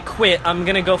 I quit. I'm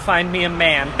going to go find me a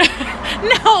man.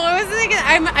 No, I was thinking...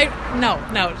 No,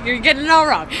 you're getting it all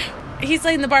wrong. He's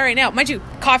like in the bar right now. Mind you,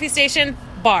 coffee station,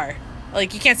 bar.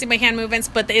 Like, you can't see my hand movements,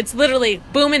 but it's literally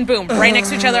boom and boom, right next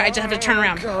to each other. I just have to turn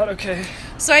around. Oh, God, okay.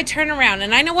 So I turn around,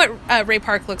 and I know what Ray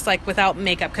Park looks like without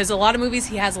makeup, because a lot of movies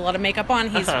he has a lot of makeup on.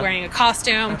 He's wearing a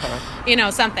costume,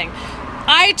 something.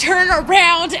 I turn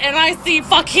around, and I see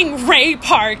fucking Ray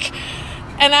Park.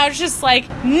 And I was just like,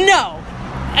 no.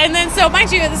 And then, so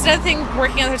mind you, this other thing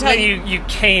working at the hotel. And then you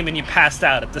came and you passed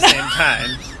out at the same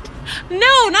time.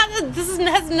 No,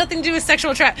 has nothing to do with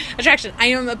sexual attraction. I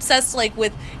am obsessed, like,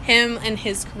 with him and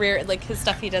his career, like, his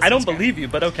stuff he does. I don't believe you,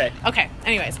 but okay. Okay,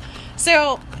 anyways.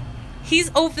 So,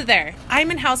 he's over there.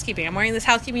 I'm in housekeeping. I'm wearing this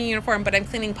housekeeping uniform, but I'm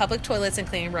cleaning public toilets and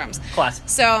cleaning rooms. Classic.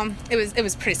 So, it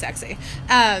was pretty sexy.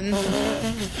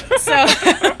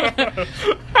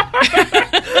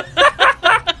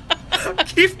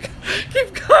 Keep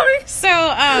going. So,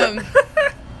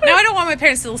 now I don't want my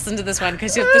parents to listen to this one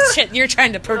because the shit you're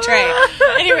trying to portray.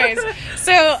 Anyways,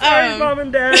 so sorry, Mom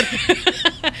and Dad.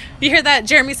 You hear that?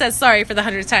 Jeremy says sorry for the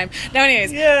 100th time. No,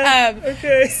 anyways. Yeah.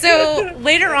 Okay. So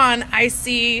later on, I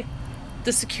see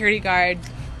the security guard,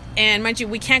 and mind you,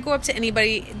 we can't go up to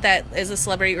anybody that is a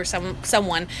celebrity or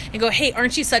someone and go, "Hey,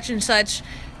 aren't you such and such?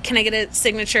 Can I get a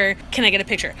signature? Can I get a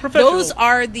picture?" Those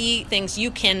are the things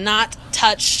you cannot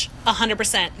touch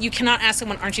 100%. You cannot ask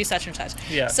someone, "Aren't you such and such?"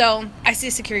 Yeah. So I see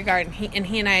a security guard, and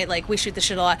he and I, like, we shoot the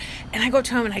shit a lot. And I go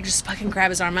to him and I just fucking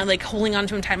grab his arm. I'm like holding on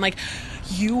to him tight. I'm like,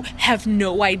 "You have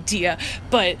no idea,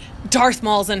 but Darth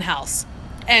Maul's in house."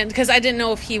 And because I didn't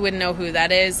know if he would know who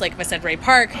that is, like if I said Ray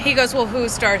Park, he goes, "Well,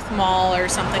 who's Darth Maul?" or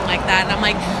something like that. And I'm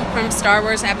like, from Star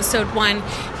Wars Episode 1,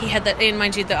 he had that, and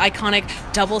mind you, the iconic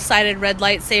double-sided red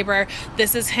lightsaber.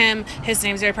 This is him. His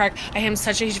name's Ray Park. I am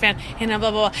such a huge fan. And blah,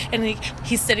 blah, blah. And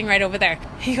he's sitting right over there.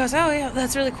 He goes, "Oh, yeah,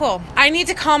 that's really cool. I need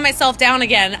to calm myself down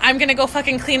again. I'm going to go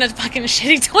fucking clean a fucking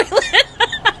shitty toilet."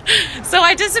 So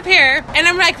I disappear, and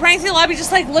I'm like running through the lobby,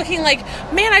 just like looking like,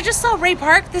 man, I just saw Ray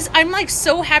Park. I'm like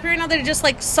so happy right now that I just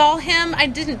like saw him. I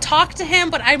didn't talk to him,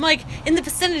 but I'm like in the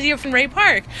vicinity of Ray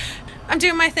Park. I'm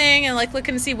doing my thing and like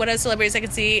looking to see what other celebrities I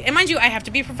can see. And mind you, I have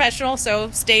to be professional, so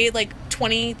stay like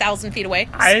 20,000 feet away.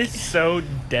 I so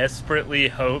desperately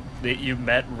hope that you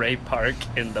met Ray Park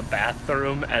in the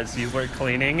bathroom as you were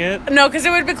cleaning it. No, because it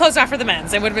would have been closed off for the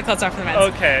men's.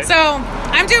 Okay. So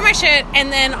I'm doing my shit,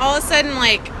 and then all of a sudden,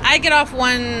 like, I get off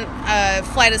one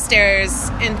flight of stairs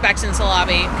and back into the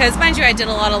lobby. Because mind you, I did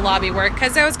a lot of lobby work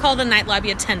because I was called a night lobby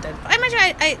attendant. I mind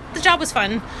you, the job was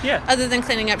fun. Yeah. Other than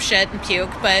cleaning up shit and puke,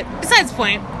 but besides the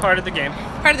point. Part of the game.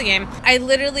 I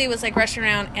literally was like rushing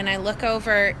around, and I look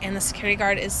over, and the security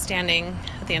guard is standing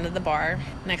at the end of the bar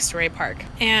next to Ray Park.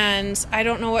 And I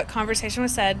don't know what conversation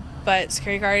was said, but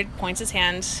security guard points his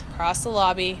hand across the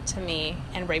lobby to me,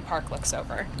 and Ray Park looks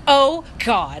over. Oh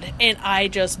God. And I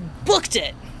just booked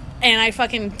it. And I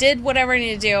fucking did whatever I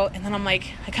needed to do. And then I'm like,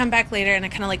 I come back later and I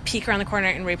kind of like peek around the corner,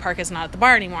 and Ray Park is not at the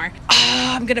bar anymore.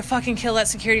 I'm going to fucking kill that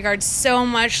security guard so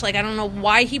much. Like, I don't know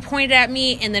why he pointed at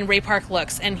me. And then Ray Park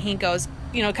looks and he goes,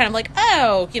 you know, kind of like,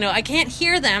 oh, you know, I can't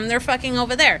hear them. They're fucking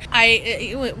over there.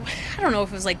 I don't know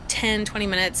if it was like 10, 20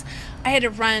 minutes. I had to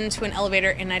run to an elevator,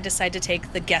 and I decided to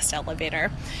take the guest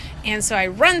elevator. And so I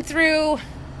run through,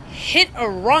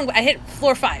 I hit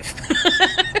floor 5.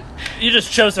 You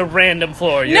just chose a random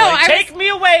floor. You're like, take me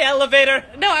away, elevator.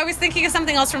 No, I was thinking of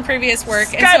something else from previous work.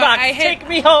 Skybox, take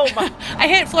me home. I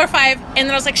hit floor 5, and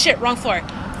then I was like, shit, wrong floor.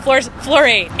 Floor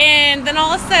 8. And then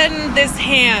all of a sudden, this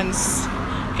hand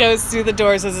goes through the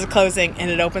doors as it's closing, and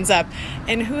it opens up.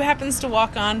 And who happens to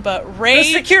walk on but Ray the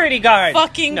security guard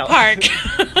fucking Park.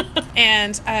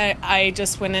 And I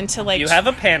just went into like, you have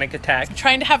a panic attack,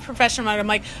 trying to have professional mode. I'm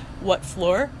like, what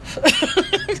floor?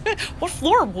 What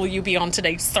floor will you be on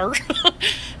today, sir?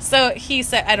 So he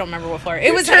said, I don't remember what floor.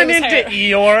 It was turned into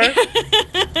Eeyore.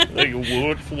 Like,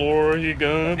 what floor are you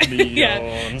gonna be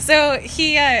on? So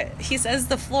he says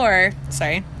the floor.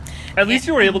 Sorry. At least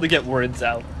you were able to get words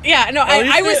out. Yeah, no,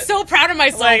 I was so proud of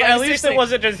myself. Like, at least it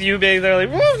wasn't just you being there like...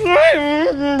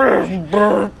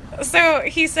 So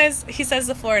he says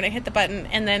the floor, and I hit the button,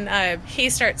 and then he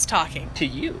starts talking. To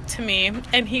you. To me.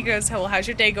 And he goes, well, how's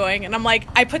your day going? And I'm like,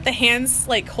 I put the hands,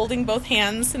 like, holding both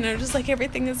hands, and I'm just like,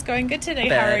 everything is going good today.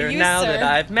 Better how are you, now sir? That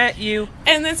I've met you.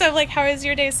 And then so I'm like, how is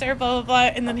your day, sir? Blah, blah,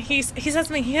 blah. And then he says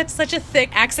something. He had such a thick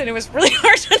accent, it was really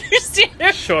hard to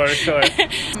understand. Sure.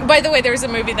 By the way, there was a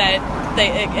movie that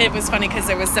it was funny because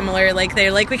it was similar. Like,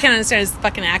 they're like, we can't understand his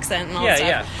fucking accent and all that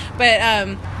stuff.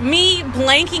 Yeah. But me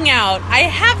blanking out, I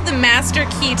have the master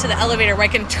key to the elevator where I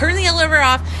can turn the elevator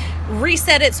off,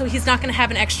 reset it so he's not going to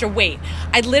have an extra weight.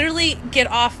 I literally get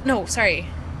off. No, sorry.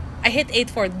 I hit the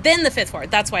 8th floor, then the 5th floor.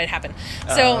 That's why it happened.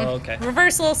 So, okay.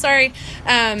 Reversal, sorry.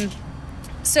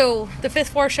 So the 5th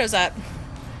floor shows up,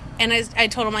 and I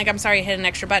told him, like, I'm sorry I hit an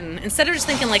extra button. Instead of just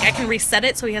thinking, like, I can reset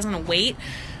it so he doesn't wait,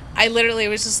 I literally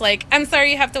was just like, I'm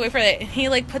sorry you have to wait for it. And he,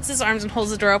 like, puts his arms and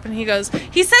holds the door open, and he goes,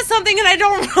 he says something, and I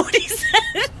don't know what he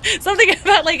said. Something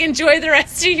about, like, enjoy the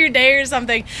rest of your day or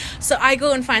something. So I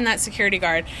go and find that security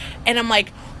guard, and I'm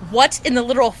like, what in the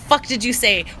literal fuck did you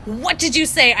say? What did you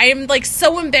say? I am, like,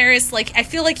 so embarrassed. Like, I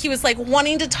feel like he was, like,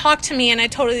 wanting to talk to me, and I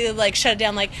totally, like, shut it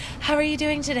down. Like, how are you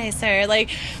doing today, sir? Like,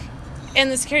 and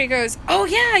the security goes, oh,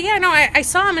 yeah, no, I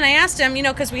saw him, and I asked him, you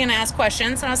know, because we're going to ask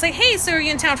questions. And I was like, hey, so are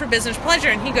you in town for business or pleasure?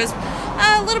 And he goes,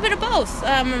 a little bit of both.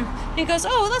 And he goes,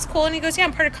 oh, that's cool. And he goes, yeah,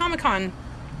 I'm part of Comic-Con.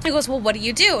 He goes, well, what do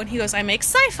you do? And he goes, I make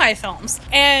sci-fi films.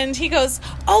 And he goes,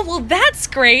 oh, well, that's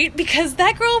great, because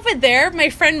that girl over there,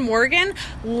 my friend Morgan,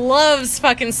 loves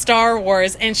fucking Star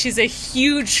Wars, and she's a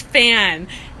huge fan.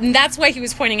 And that's why he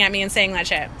was pointing at me and saying that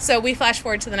shit. So we flash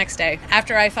forward to the next day,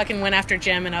 after I fucking went after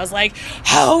Jim, and I was like,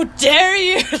 how dare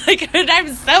you? Like,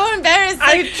 I'm so embarrassed.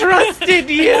 I trusted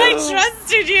you. I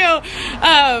trusted you.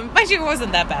 Mind you, it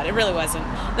wasn't that bad. It really wasn't.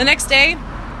 The next day,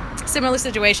 similar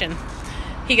situation.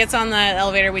 He gets on the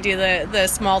elevator, we do the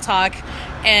small talk,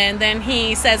 and then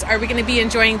he says, are we going to be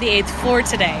enjoying the 8th floor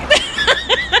today?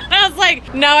 I was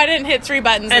like, no, I didn't hit 3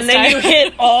 buttons and this time. You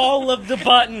hit all of the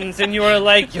buttons, and you were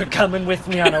like, you're coming with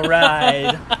me on a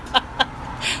ride.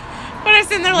 But I'm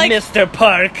sitting there like, Mr.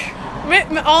 Park.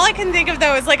 All I can think of,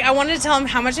 though, is, like, I wanted to tell him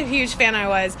how much of a huge fan I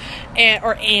was,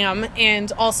 or am,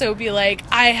 and also be like,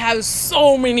 I have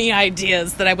so many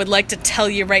ideas that I would like to tell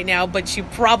you right now, but you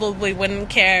probably wouldn't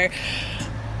care.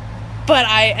 But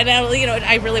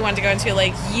I really wanted to go into,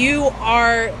 like, you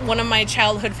are one of my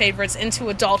childhood favorites into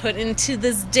adulthood, into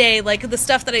this day. Like, the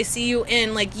stuff that I see you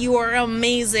in, like, you are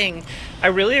amazing. I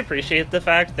really appreciate the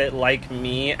fact that, like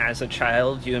me, as a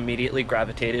child, you immediately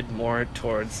gravitated more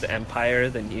towards the Empire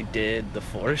than you did the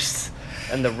Force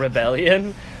and the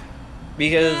Rebellion.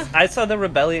 Because I saw the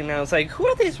Rebellion and I was like, who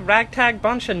are these ragtag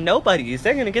bunch of nobodies?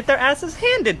 They're going to get their asses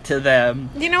handed to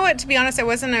them. You know what? To be honest, I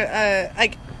wasn't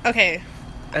okay.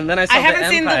 And then I saw the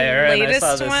Empire and I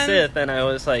saw the Sith, and I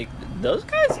was like, those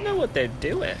guys know what they're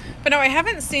doing. But no, I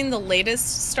haven't seen the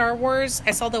latest Star Wars.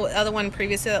 I saw the other one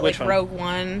previously, that, like, Rogue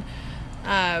One.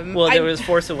 There was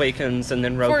Force Awakens, and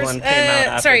then Rogue One came out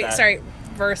after that. Sorry,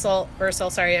 Versal.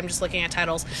 Sorry, I'm just looking at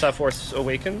titles. You saw Force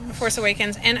Awakens? Force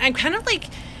Awakens, and I'm kind of, like,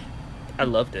 I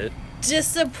loved it.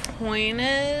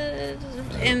 Disappointed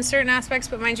in certain aspects,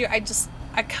 but mind you, I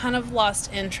kind of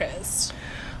lost interest.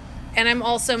 And I'm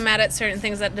also mad at certain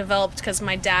things that developed because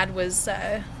my dad was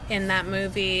in that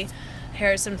movie,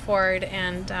 Harrison Ford,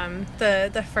 and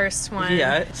the first one.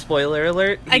 Yeah, spoiler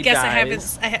alert. I guess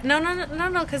dies. No,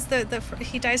 because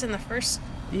he dies in the first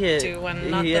one,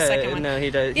 not the second one. No, he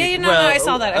does. Yeah, no, I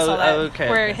saw that. Okay.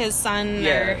 Where his son,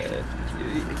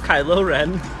 Kylo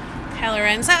Ren.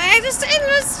 So it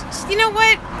was, you know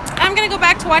what? I'm gonna go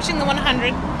back to watching the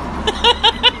 100.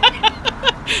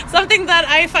 Something that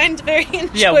I find very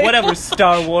enjoyable. Yeah, whatever,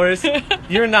 Star Wars.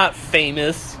 You're not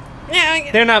famous. Yeah,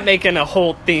 they're not making a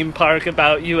whole theme park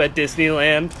about you at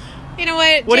Disneyland. You know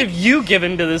what? What have you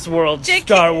given to this world,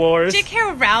 Star Wars?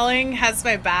 J.K. Rowling has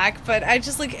my back, but I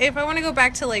just, like, if I want to go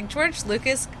back to, like, George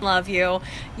Lucas, love you.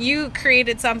 You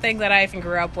created something that I even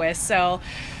grew up with, so...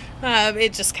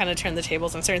 it just kind of turned the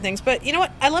tables on certain things. But you know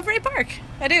what? I love Ray Park.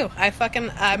 I do.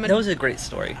 That was a great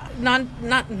story. Not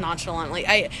nonchalantly.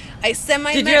 I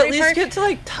semi. Did you at least get to,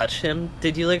 like, touch him?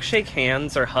 Did you, like, shake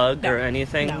hands or hug or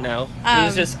anything? No. It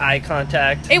was just eye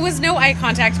contact. It was no eye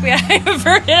contact. We had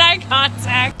averted eye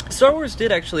contact. Star Wars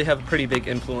did actually have a pretty big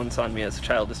influence on me as a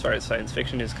child as far as science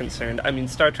fiction is concerned. I mean,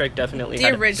 Star Trek definitely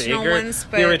had a bigger...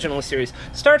 The original series.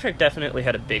 Star Trek definitely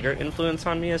had a bigger influence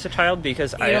on me as a child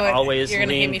because I always You're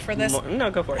gonna hate me for this? No,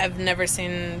 go for it. I've never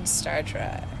seen Star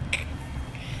Trek.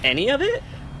 Any of it?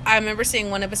 I remember seeing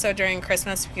one episode during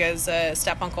Christmas because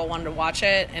step-uncle wanted to watch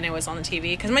it, and it was on the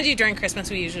TV. Because mind you, during Christmas,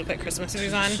 we usually put Christmas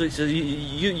movies on. So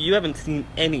you haven't seen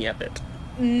any of it?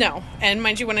 No. And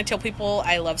mind you, when I tell people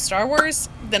I love Star Wars,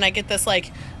 then I get this,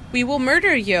 like, we will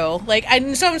murder you. Like,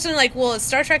 I'm saying, like, well, is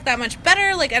Star Trek that much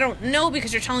better? Like, I don't know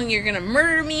because you're telling me you're going to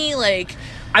murder me. Like...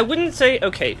 I wouldn't say,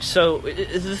 okay, so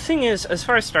the thing is, as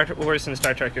far as Star Wars and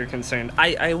Star Trek are concerned,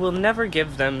 I will never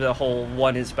give them the whole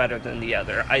one is better than the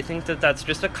other. I think that's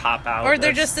just a cop-out. Or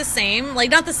they're just the same.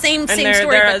 Like, not the same story,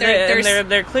 but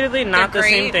they're clearly not the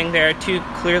same thing. They're two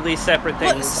clearly separate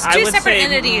things. I would say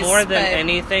entities, more than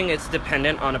anything, it's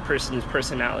dependent on a person's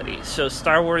personality. So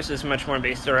Star Wars is much more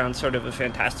based around sort of a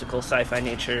fantastical sci-fi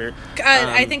nature.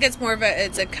 I think it's more of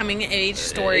a coming-of-age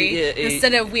story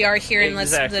instead of we are here and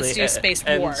let's do space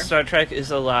war. And Star Trek is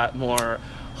a lot more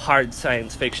hard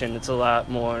science fiction. It's a lot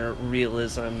more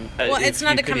realism. Well, it's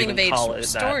not a coming-of-age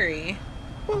story.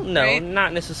 Well, no, right?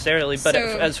 Not necessarily. But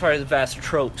as far as vast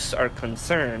tropes are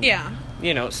concerned, yeah,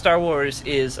 you know, Star Wars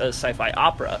is a sci-fi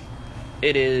opera.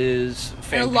 It is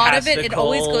fantastical. And a lot of it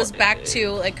always goes back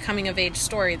to, like, coming of age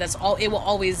story. That's all. It will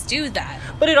always do that.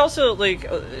 But it also, like,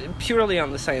 purely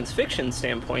on the science fiction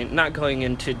standpoint, not going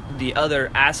into the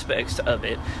other aspects of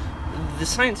it, the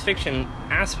science fiction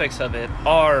aspects of it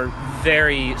are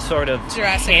very sort of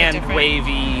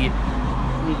hand-wavy.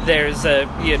 There's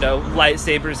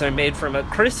lightsabers are made from a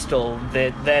crystal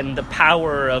that then the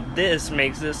power of this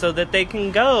makes it so that they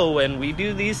can go, and we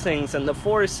do these things, and the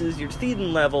force is your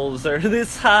Thetan levels are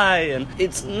this high, and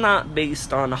it's not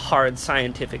based on hard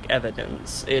scientific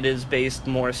evidence. It is based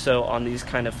more so on these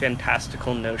kind of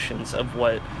fantastical notions of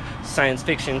what science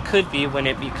fiction could be when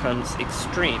it becomes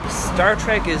extreme. Star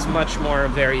Trek is much more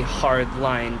very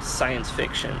hard-lined science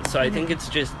fiction, so I think it's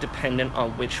just dependent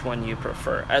on which one you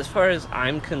prefer. As far as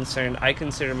I'm concerned, I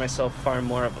consider myself far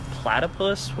more of a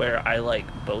platypus, where I like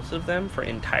both of them for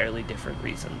entirely different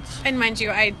reasons. And mind you,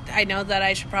 I know that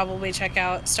I should probably check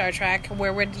out Star Trek.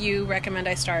 Where would you recommend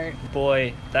I start?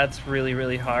 Boy, that's really,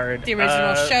 really hard. The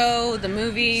original show, the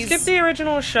movies? Skip the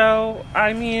original show.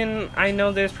 I mean, I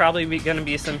know there's probably going to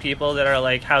be some people that are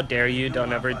like, how dare you,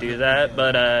 don't ever do that,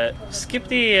 but skip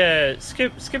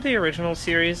the original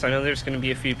series. I know there's going to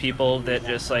be a few people that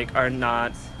just, like, are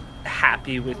not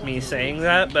happy with me saying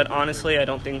that, but honestly, I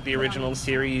don't think the original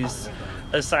series,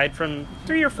 aside from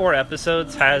 3 or 4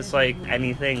 episodes, has, like,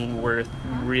 anything worth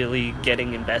really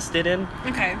getting invested in.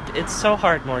 Okay. It's so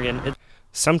hard, Morgan.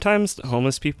 Sometimes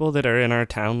homeless people that are in our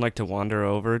town like to wander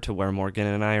over to where Morgan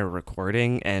and I are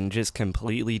recording and just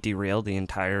completely derail the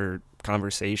entire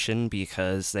conversation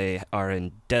because they are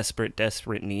in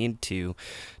desperate need to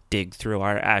dig through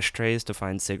our ashtrays to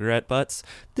find cigarette butts.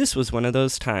 This was one of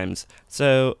those times.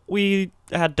 So we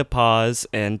had to pause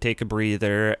and take a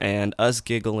breather, and us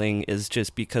giggling is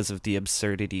just because of the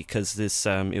absurdity, because this,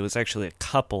 it was actually a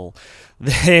couple.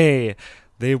 They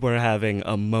were having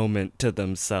a moment to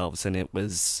themselves, and it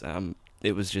was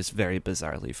just very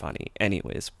bizarrely funny.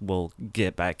 Anyways, we'll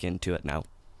get back into it now.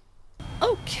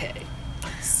 Okay.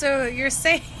 So you're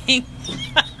saying...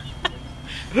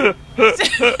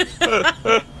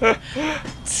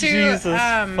 Jesus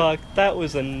fuck, that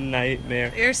was a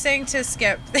nightmare. You're saying to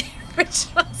skip the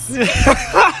original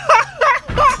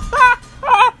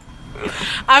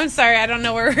I'm sorry, I don't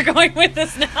know where we're going with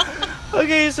this now.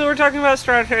 Okay, so we're talking about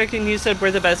Star Trek, and you said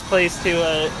we're the best place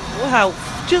to,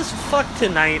 just fuck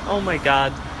tonight. Oh my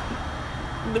god.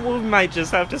 We might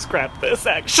just have to scrap this,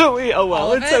 actually. Oh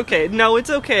well, it's okay. No,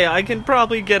 it's okay. I can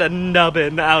probably get a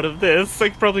nubbin out of this. I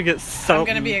can probably get something. I'm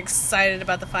gonna be excited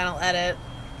about the final edit.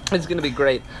 It's gonna be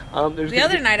great. The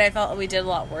other night I felt we did a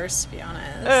lot worse, to be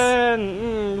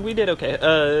honest. We did okay.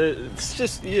 It's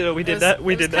just, we did that.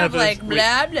 We didn't have like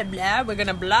blah blah blah. We're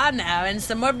gonna blah now and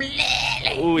some more blah.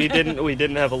 We didn't have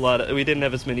we didn't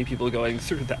have as many people going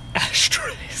through the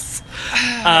ashtrays.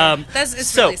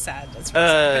 It's really sad. It's really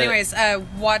sad. But anyways,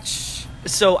 watch.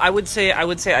 So I would say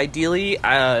ideally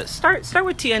start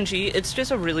with TNG. It's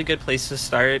just a really good place to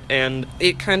start, and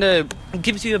it kind of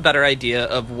gives you a better idea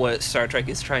of what Star Trek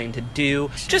is trying to do.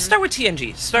 Sure. Just start with TNG.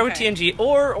 With TNG,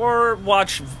 or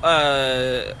watch.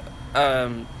 Wow,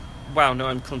 no,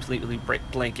 I'm completely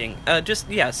blanking.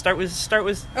 Start with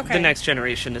The Next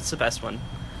Generation. It's the best one.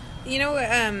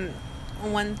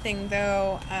 One thing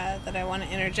though that I want to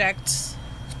interject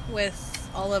with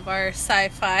all of our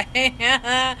sci-fi,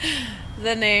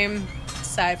 the name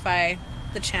Sci-Fi,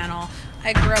 the channel.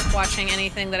 I grew up watching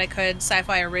anything that I could,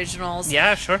 sci-fi originals.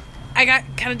 Yeah, sure. I got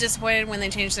kind of disappointed when they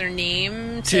changed their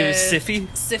name to Syfy.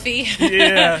 Syfy.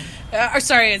 Yeah.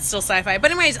 Sorry, it's still Sci-Fi. But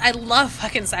anyways, I love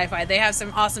fucking Sci-Fi. They have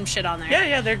some awesome shit on there.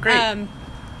 Yeah, they're great.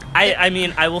 I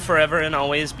mean, I will forever and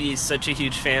always be such a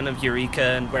huge fan of Eureka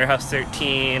and Warehouse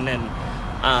 13 and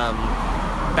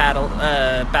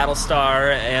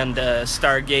Battlestar and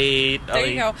Stargate. There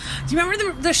you go. Do you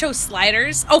remember the show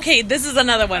Sliders? Okay, this is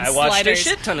another one. I watched a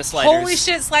shit ton of Sliders. Holy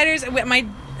shit, Sliders!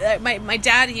 My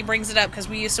dad, he brings it up because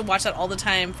we used to watch that all the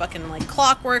time, fucking like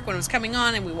clockwork when it was coming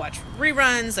on, and we watched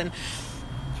reruns. And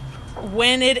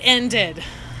when it ended,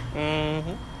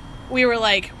 we were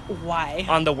like, "Why?"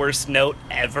 On the worst note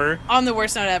ever. On the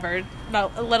worst note ever.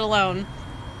 Let alone.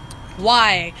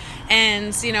 Why?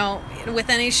 And, with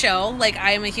any show, like,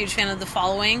 I am a huge fan of The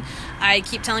Following. I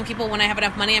keep telling people when I have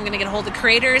enough money, I'm going to get a hold of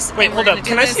creators. Wait, hold up.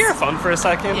 Can I see your phone for a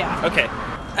second? Yeah. Okay.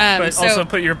 But also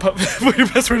put your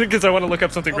password in because I want to look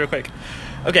up something real quick.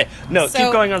 Okay, no,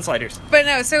 keep going on Sliders. But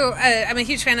no, so I'm a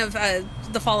huge fan of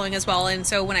The Following as well, and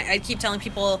so when I keep telling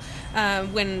people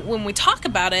when we talk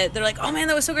about it, they're like, "Oh man,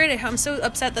 that was so great! I'm so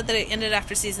upset that it ended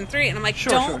after season 3." And I'm like,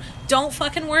 "Don't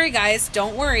fucking worry, guys.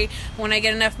 Don't worry. When I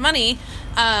get enough money,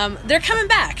 they're coming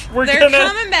back. They're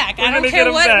coming back. I don't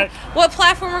care what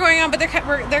platform we're going on, but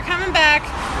they're coming back.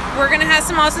 We're gonna have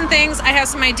some awesome things. I have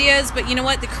some ideas, but you know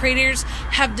what? The creators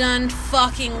have done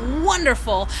fucking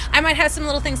wonderful. I might have some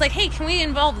little things like, hey, can we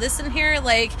involve this in here?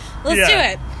 Like, let's do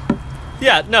it."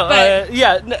 Yeah, no,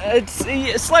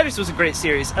 Sliders was a great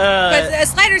series. But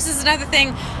Sliders is another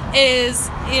thing, is,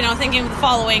 thinking of The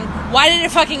Following, why did it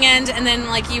fucking end? And then,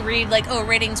 you read,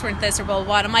 ratings weren't this or blah, blah,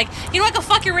 blah. And I'm like, you know what, go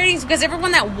fuck your ratings, because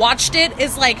everyone that watched it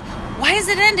is like, why is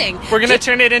it ending? We're gonna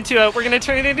turn it into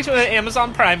an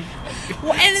Amazon Prime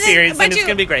series, and it's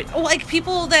gonna be great.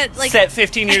 People that set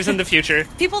 15 years in the future.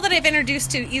 People that I've introduced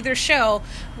to either show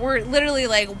were literally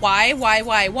like, why?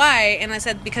 And I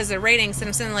said, because their ratings. And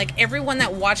I'm saying, everyone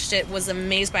that watched it was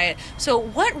amazed by it. So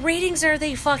what ratings are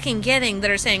they fucking getting that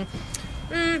are saying,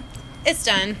 it's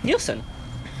done? Nielsen.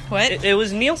 What? It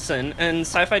was Nielsen, and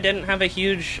Sci-Fi didn't have a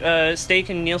huge stake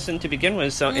in Nielsen to begin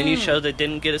with, so any show that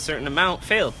didn't get a certain amount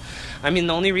failed. I mean,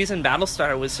 the only reason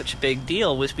Battlestar was such a big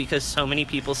deal was because so many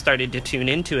people started to tune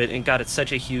into it and got it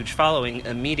such a huge following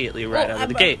immediately out of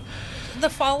the gate. The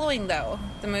Following, though,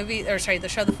 the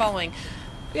show The Following.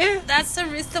 Yeah. That's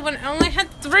the one. It only had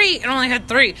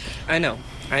 3.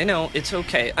 I know, it's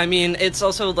okay. I mean, it's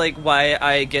also why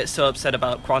I get so upset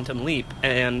about Quantum Leap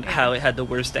and how it had the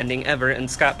worst ending ever,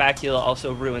 and Scott Bakula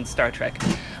also ruined Star Trek.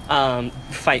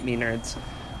 Fight me, nerds.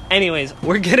 Anyways,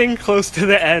 we're getting close to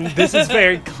the end. This is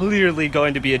very clearly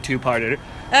going to be a 2-parter.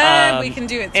 We can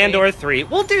do it 3. And or 3.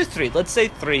 We'll do 3. Let's say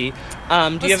 3.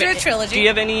 Let's do a trilogy. Do you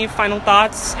have any final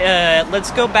thoughts?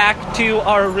 Let's go back to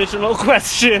our original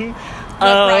question.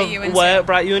 What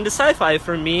brought you into sci-fi?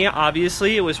 For me,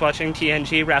 obviously, it was watching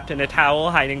TNG wrapped in a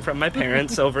towel, hiding from my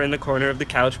parents over in the corner of the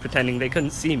couch, pretending they couldn't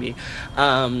see me.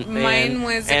 Mine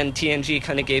was... And TNG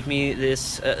kind of gave me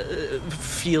this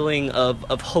feeling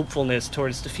of hopefulness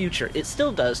towards the future. It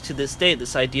still does to this day,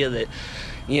 this idea that,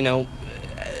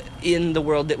 in the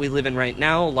world that we live in right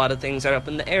now, a lot of things are up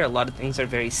in the air. A lot of things are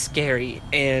very scary.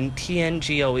 And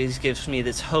TNG always gives me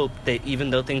this hope that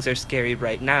even though things are scary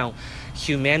right now,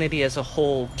 humanity as a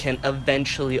whole can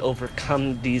eventually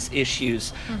overcome these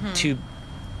issues to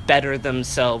better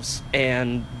themselves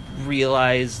and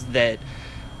realize that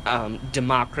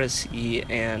democracy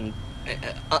and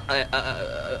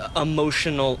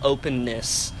emotional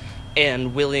openness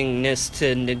and willingness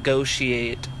to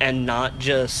negotiate and not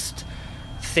just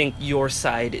think your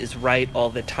side is right all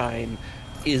the time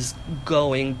is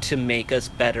going to make us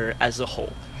better as a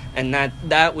whole. And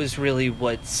that was really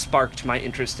what sparked my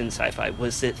interest in sci-fi,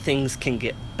 was that things can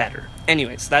get better.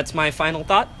 Anyways, that's my final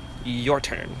thought. Your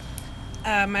turn.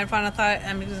 My final thought,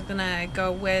 I'm just going to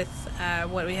go with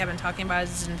what we have been talking about,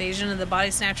 is Invasion of the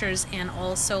Body Snatchers and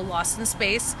also Lost in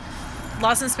Space.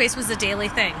 Lost in Space was a daily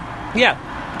thing. Yeah.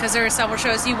 Because there are several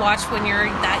shows you watch when you're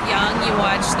that young. You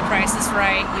watch The Price is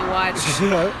Right. You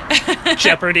watch...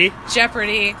 Jeopardy.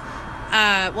 Jeopardy.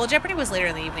 Well, Jeopardy was later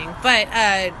in the evening. But,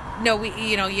 no,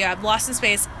 you have Lost in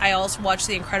Space. I also watched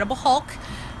The Incredible Hulk.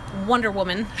 Wonder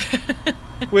Woman.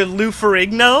 With Lou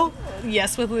Ferrigno?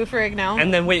 Yes, with Lou Ferrigno.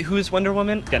 And then, wait, who's Wonder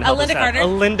Woman? Linda Carter.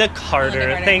 Linda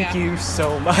Carter. Thank you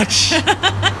so much.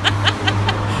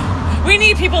 We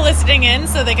need people listening in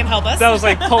so they can help us. That was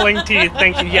like pulling teeth.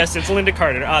 Thank you. Yes, it's Linda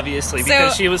Carter, obviously,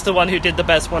 because she was the one who did the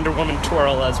best Wonder Woman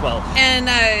twirl as well. And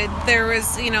there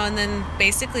was, and then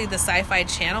basically the Sci-Fi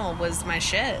Channel was my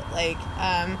shit.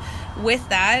 With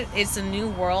that, it's a new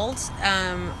world.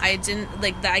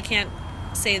 I can't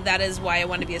say that is why I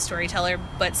wanted to be a storyteller,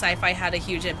 but sci-fi had a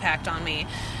huge impact on me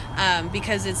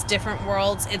because it's different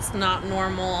worlds. It's not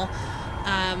normal,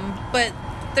 but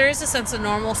there is a sense of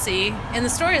normalcy in the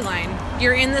storyline.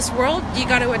 You're in this world, you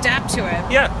got to adapt to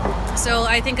it. Yeah. So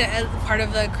I think a part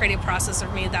of the creative process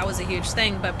of me, that was a huge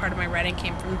thing, but part of my writing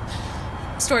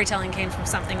storytelling came from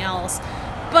something else.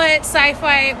 But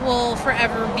sci-fi will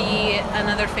forever be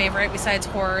another favorite besides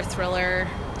horror, thriller.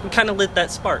 It kind of lit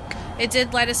that spark. It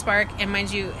did light a spark, and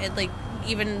mind you,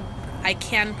 I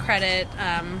can credit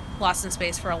Lost in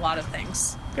Space for a lot of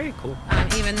things. Very cool.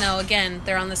 Even though, again,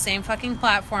 they're on the same fucking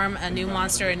platform, a new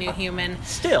monster, a new human.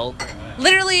 Still.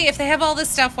 Literally, if they have all this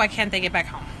stuff, why can't they get back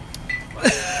home?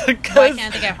 Why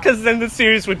can't they get home? Because then the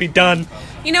series would be done.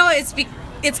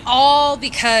 It's all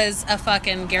because of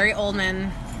fucking Gary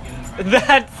Oldman.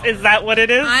 Is that what it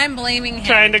is? I'm blaming him.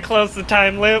 Trying to close the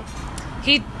time loop?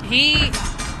 He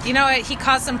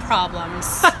caused some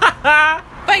problems.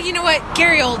 But you know what?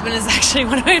 Gary Oldman is actually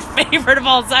one of my favorite of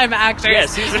all time actors.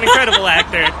 Yes, he's an incredible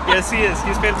actor. Yes, he is.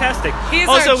 He's fantastic.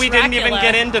 Also, we didn't even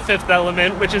get into Fifth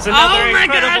Element, which is another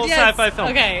incredible sci-fi film.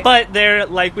 Okay. But there,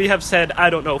 like we have said,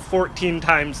 14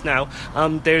 times now,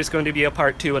 there's going to be a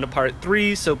part 2 and a part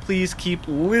 3, so please keep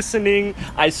listening.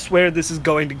 I swear this is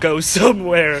going to go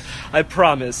somewhere. I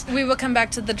promise. We will come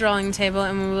back to the drawing table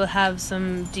and we will have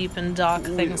some deep and dark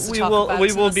things to talk about.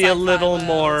 We will be a little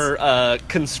more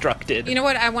constructed. You know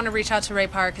what? I want to reach out to Ray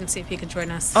Park and see if he could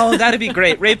join us. Oh, that'd be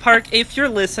great. Ray Park, if you're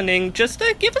listening, just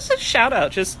give us a shout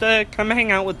out. Just come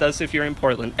hang out with us if you're in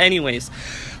Portland. Anyways,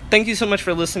 thank you so much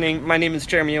for listening. My name is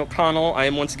Jeremy O'Connell. I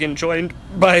am once again joined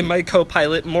by my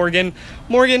co-pilot, Morgan.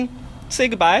 Morgan, say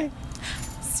goodbye.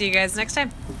 See you guys next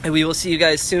time. And we will see you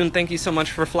guys soon. Thank you so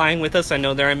much for flying with us. I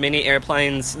know there are many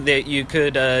airplanes that you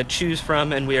could choose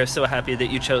from, and we are so happy that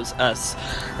you chose us.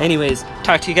 Anyways,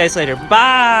 talk to you guys later.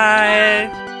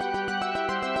 Bye!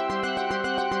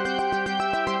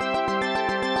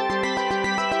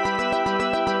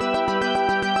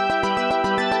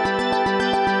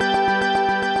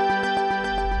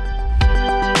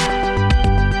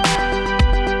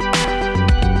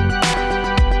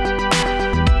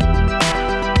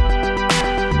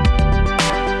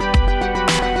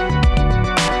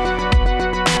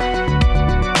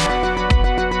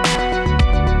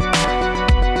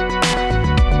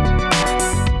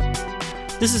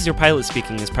 This is your pilot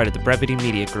speaking as part of the Brevity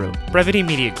Media Group. Brevity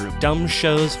Media Group, dumb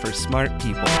shows for smart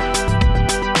people.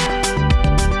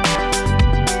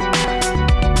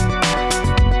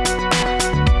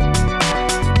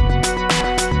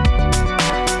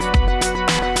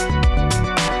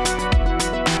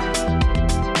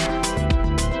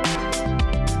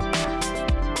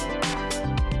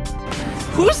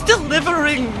 Who's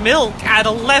delivering milk at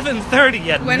 11:30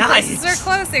 at when night? When places are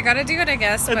closed, they gotta do it, I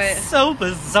guess. It's so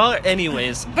bizarre.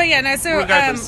 Anyways. But yeah, no, so